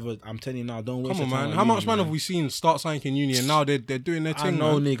mud, whatever, I'm telling you now, don't waste Come on, your time man. on How uni, much man have we seen start something in uni and now they're doing their I thing,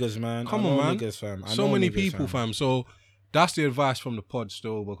 know man? niggas, man. Come I know on, man. Niggas, fam. I So know many niggas, people, fam. So that's the advice from the pod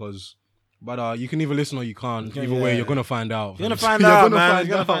still, because but you can either listen or you can't. Either way, yeah. you're gonna find out. You're gonna fam. find out, man.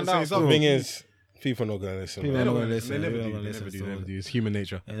 You're gonna find So out. it's The up. thing is, people are not gonna listen. People man. are not gonna listen. They never They're do. not They gonna never listen do. They still. never do. It's human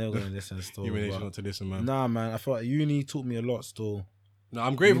nature. They're not gonna listen still. Human nature but- not to listen, man. Nah, man. I felt uni taught me a lot still. No,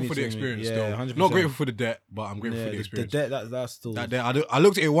 I'm grateful Uni for the taught me- experience. yeah, still 100%. not grateful for the debt, but I'm grateful Yeah, for the the experience. debt, that's still. That debt, I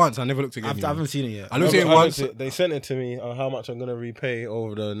looked at it once. I never looked again. I haven't seen it yet. I looked at it once. They sent it to me on how much I'm gonna repay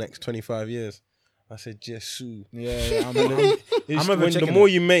over the next 25 years. I said, Jesu. Yeah, I'm It's over when the checking more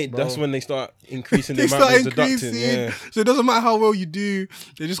it, you make, bro. that's when they start increasing the They amount start of deducting. increasing. Yeah. So it doesn't matter how well you do.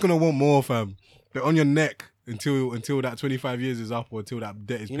 They're just gonna want more, fam. They're on your neck until that 25 years is up or until that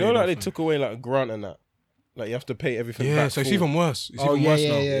debt is paid. You know, like off, they fam. took away like a grant and that. Like you have to pay everything Yeah, back. so it's full. even worse. It's Oh, even yeah, worse yeah,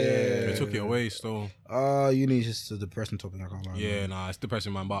 now. yeah. They took it away still. Uni is just a depressing topic. I can't lie. Yeah, nah, it's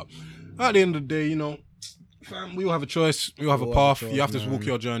depressing, man. But at the end of the day, you know, fam, we all have a choice. We all have a We all have path. a choice, You have to man. walk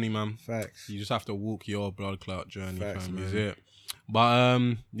your journey, man. Facts. You just have to walk your blood clot journey, Facts, fam. man. Is it? But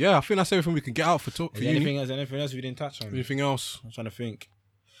yeah, I think that's everything we can get out for talk. Is For there uni. anything else we didn't touch on? Anything else? I'm trying to think.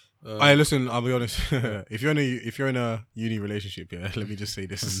 Hey, listen, I'll be honest. if you're in a uni relationship, yeah, let me just say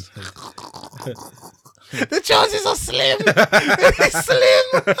this: the chances are slim. It's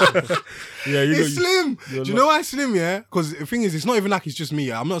slim. Yeah, It's slim. Do you know why it's slim? Yeah, because the thing is, it's not even like it's just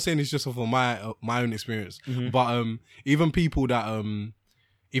me. I'm not saying it's just for my own experience, but even people that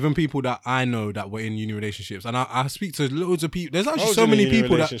I know that were in uni relationships, and I speak to loads of people. There's I actually was so in a many uni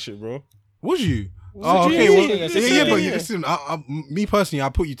people that relationship, bro. was you. What Oh, do you okay. mean? Well, That's yeah, but yeah. listen, me personally, I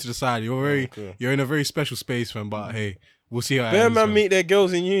put you to the side. Okay. You're in a very special space, fam. But hey, we'll see how it Bear ends, man fam. meet their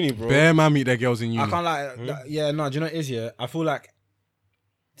girls in uni, bro. Bear man meet their girls in uni. I can't lie. Yeah, no. Do you know what it is? Yeah, I feel like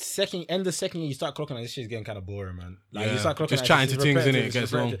end of second year, you start clocking like this shit's getting kind of boring, man. Like Yeah. you start clocking Just like, chatting this to is things, repetitive, innit? It it's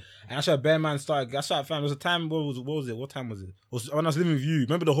gets repetitive. And that's why Bear Man started. That's why, fam. There was a time. What was it? What time was it? It was when I was living with you.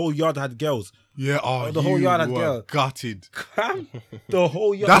 Remember the whole yard had girls. Yeah, the whole yard had were girl. gutted. The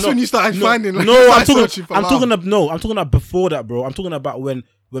whole yard. That's when you started finding. Like, No, I'm searching for love. I'm talking about before that, bro. I'm talking about when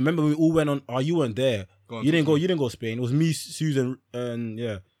remember we all went on. Oh, you weren't there. Go on, You didn't go Spain. It was me, Susan, and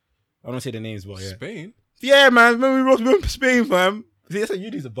yeah. I don't say the names, but yeah. Spain. Yeah, man. Remember we went to Spain, fam. See, that's a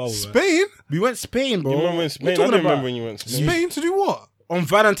uni's a bowl. Man. Spain? We went Spain, bro. You remember in What Spain? you I talking don't about? remember when you went to Spain. Spain to do what? On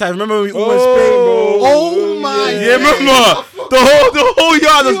Valentine's, remember when we all went Spain, bro? Oh my Yeah, remember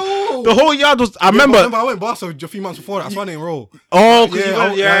the whole yard was. I remember. I went Barca a few months before that. That's why I didn't roll. Oh,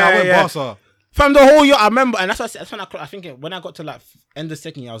 I went Barca. From the whole year, I remember, and that's when I think when I got to like end of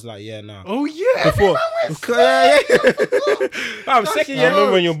second year, I was like, yeah, nah. Oh yeah. Before, I'm second I year.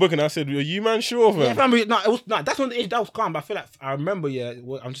 remember when you were booking, I said, "Are you man sure, Yeah, fam?" fam, it was no. That's when the age that was calm. But I feel like I remember. Yeah,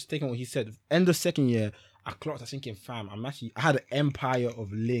 I'm just taking what he said. End of second year, I clocked. I was thinking, fam, I had an empire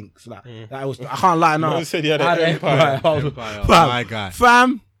of links. Like that was. I can't lie now. You said you had I an empire. Empire. Fam, My guy.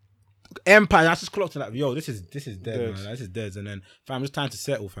 fam. Empire. I just clocked it like, yo, this is dead, man. This is dead. And then, fam, it's time to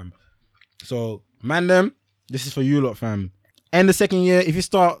settle, fam. So, man, this is for you lot, fam. End the second year, if you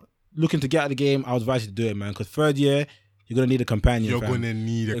start looking to get out of the game, I would advise you to do it, man. Because third year, you're gonna need a companion. You're fam. gonna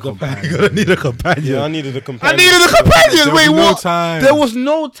need a You're companion. gonna need a companion. Yeah, I needed a companion. There Wait, was no what? time. There was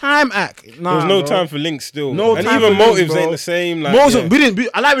no time, Ack. Nah, There was no bro. time for links still. No and time even for links, motives bro. ain't the same. Like, Moses, yeah. we didn't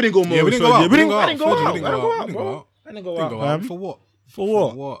go motives. Yeah, we didn't go out. We didn't go out. We didn't bro. go I didn't go out, fam. For what?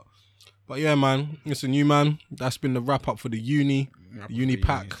 For what? But yeah, man, it's a new man. That's been the wrap up for the uni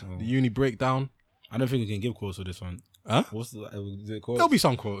pack, the uni breakdown. I don't think we can give quotes for this one. Huh? What's the is it quotes? There'll be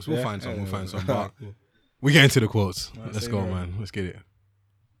some quotes. We'll Yeah? find some. Yeah, We'll find some. yeah. But we get into the quotes. Let's say go, no. man. Let's get it.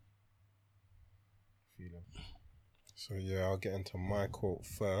 So yeah, I'll get into my quote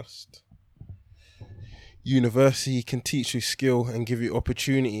first. University can teach you skill and give you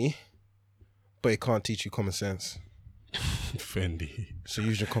opportunity, but it can't teach you common sense. Fendi. So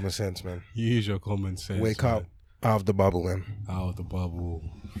use your common sense, man. Use your common sense. Wake man. up out of the bubble, man. Out of the bubble.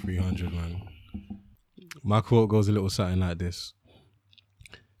 300, man. My quote goes a little something like this.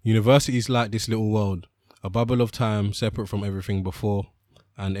 University is like this little world, a bubble of time separate from everything before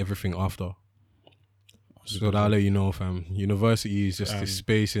and everything after. So that'll let you know, fam. University is just this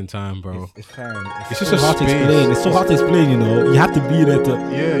space in time, bro. It's just so a hard to space. explain. It's so hard to explain, you know. You have to be there to.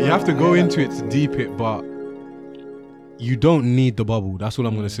 Yeah, you have to go into it to deep it, but you don't need the bubble. That's all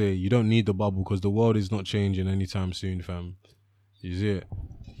I'm going to say. You don't need the bubble because the world is not changing anytime soon, fam. You see it?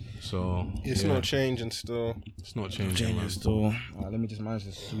 So, It's yeah, not changing still. it's not changing, man. So, let me just manage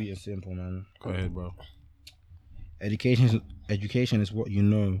this sweet and simple, man. Go ahead, bro. Education is what you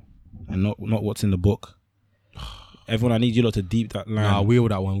know, and not what's in the book. Everyone, I need you lot to deep that line. Nah, wheel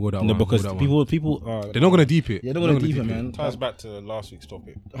that one, wheel that no, one. because wheel that one. people, They're not going to deep it. yeah, they're gonna deep it, man. Ties back to last week's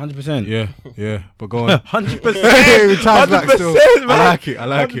topic. 100%. Yeah, but go on. 100%. Hey, it ties back still. 100%, man. I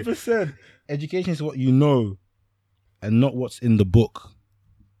like it. 100%. Education is what you know, and not what's in the book.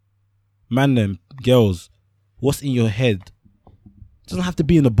 Man, them girls, what's in your head doesn't have to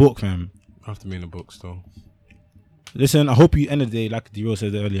be in the book, fam. I have to be in the book still. Listen, I hope you end of the day, like D-Ro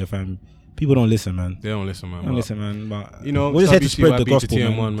said earlier, fam. People don't listen, man. They don't listen, man. Don't but- listen, man. But You know, we're just here to spread the WCYB to gospel,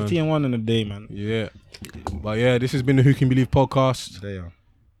 TN1, man. man. TN1 in the day, man. Yeah. But yeah, this has been the Who Can Believe podcast. There you are.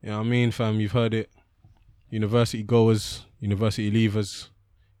 You know what I mean, fam? You've heard it. University goers, university leavers,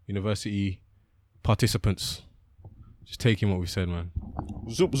 university participants. Just taking what we said, man.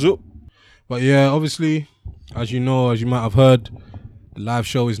 Zoop zoop. But yeah, obviously, as you know, as you might have heard, the live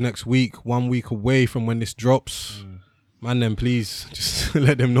show is next week, 1 week away from when this drops. Man, then please just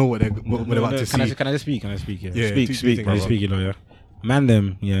let them know what they're about to see. Can I just speak? Can I speak? Yeah. Yeah, speak, do speak, think, bro. brother. Speak, you know, yeah. Man,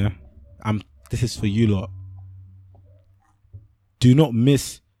 them, yeah. This is for you lot. Do not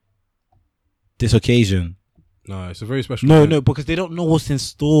miss this occasion. No, it's a very special No, event. because they don't know what's in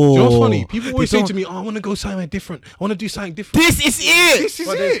store. Do you know what's funny? People always They say don't- to me, "Oh, I want to go somewhere different. I want to do something different." This is it. This is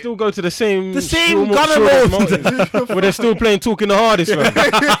But they it. still go to the same Gunner short mode. mountains. But they're still playing Talking the Hardest, man.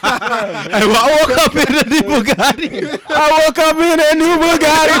 I woke up in a new Bugatti. I woke up in a new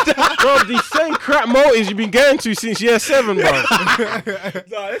Bugatti. Bro, these same crap motives you've been going to since year 7, bro.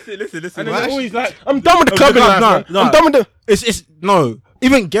 Listen. And they're always like, I'm done with the clubbing life, man. no. I'm done with the... It's no.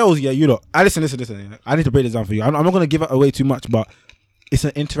 Even girls, yeah, you lot. Listen. Yeah. I need to break this down for you. I'm not gonna give it away too much, but it's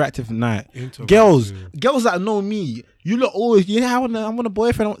an interactive night. Girls that know me, you lot always, I want a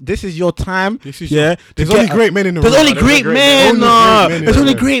boyfriend. This is your time. This is yeah. There's only great men in the room. There's only great men. There's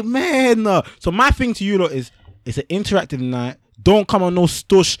only in the great men. So my thing to you lot is, it's an interactive night. Don't come on no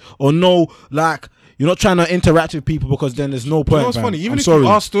stush or no like. You're not trying to interact with people because then there's no point. You know what's fam. funny? Even I'm if sorry. you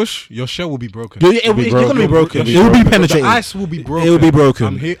are stush, your shell will be broken. You're gonna be broken. It will be penetrated. The ice will be broken. It will be broken.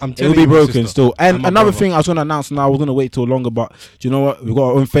 I'm here. I'm It will telling be you, my broken sister. still. And And my another brother. thing I was gonna announce now, we're gonna wait till longer, but do you know what? We've got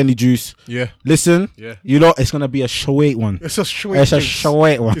our own Fendi juice. Yeah. Listen, Yeah. you know, it's gonna be a sweet one. It's a sweet It's a juice.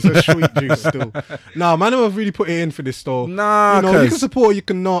 sweet one. It's a sweet juice still. Nah, man, have really put it in for this store. Nah, you know, you can cuz. support, you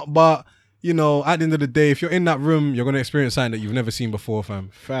cannot, but you know, at the end of the day, if you're in that room, you're gonna experience something that you've never seen before, fam.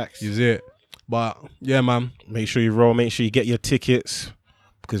 Facts. You see it. But yeah, man. Make sure you roll. Make sure you get your tickets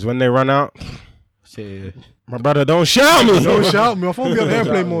because when they run out, my brother, don't shout me. Don't shout me. My phone be on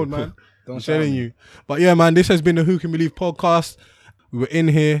airplane mode, man. I'm telling you. But yeah, man, this has been the Who Can Believe podcast. We were in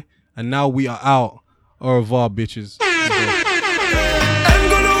here and now we are out. Au revoir, bitches.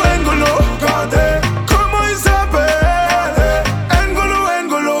 N'Golo, regardez comment il s'appelle.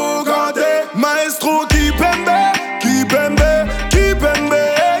 N'Golo, regardez. Maestro Kipembe.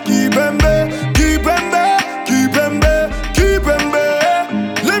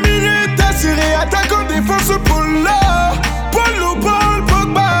 Les minutes assurées, attaquant, défense pour là. Paul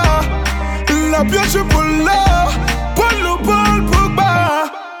Pogba. La pioche pour là. Paul Pogba.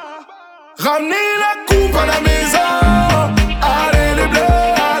 Ramenez la coupe à la maison. Allez les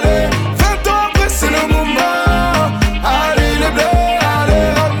bleus, allez. 20 ans après c'est le moment. Allez les bleus, allez.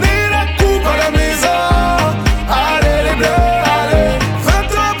 Ramenez la coupe à la maison. Allez les bleus, allez. 20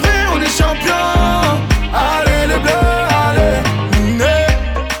 ans après on est champion. Allez les bleus, allez.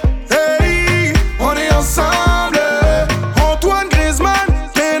 Hey, on est ensemble. Antoine Griezmann,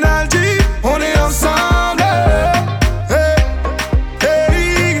 penalty. On est ensemble.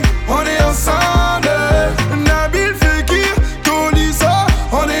 Hey, on est ensemble. Nabil Fekir, Tolisso,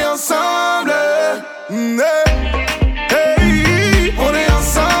 on est ensemble. Hey, on est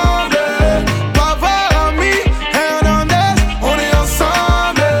ensemble. Pavard, Ami, Hernandez, on est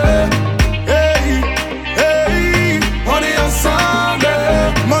ensemble. Hey, on est ensemble.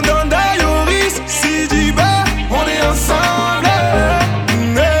 Mandanda, Yoris, Sidiba, on est ensemble.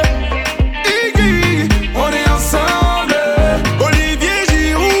 Iggy, on est ensemble. Olivier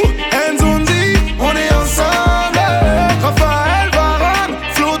Giroud, Nzonzi, on est ensemble. Raphaël Varane,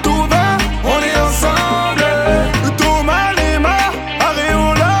 Flo Thauvin, on est ensemble. Thomas Lemar,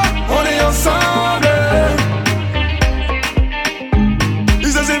 Areola, on est ensemble.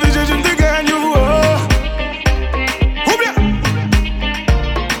 Isa Ceviche, je te gagne, oh. Ou bien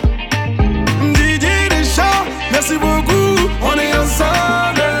Didier Deschamps, merci beaucoup, on est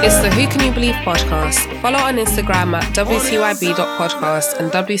ensemble. It's the Who Can You Believe podcast. Follow on Instagram at wcyb.podcast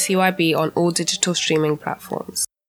and WCYB on all digital streaming platforms.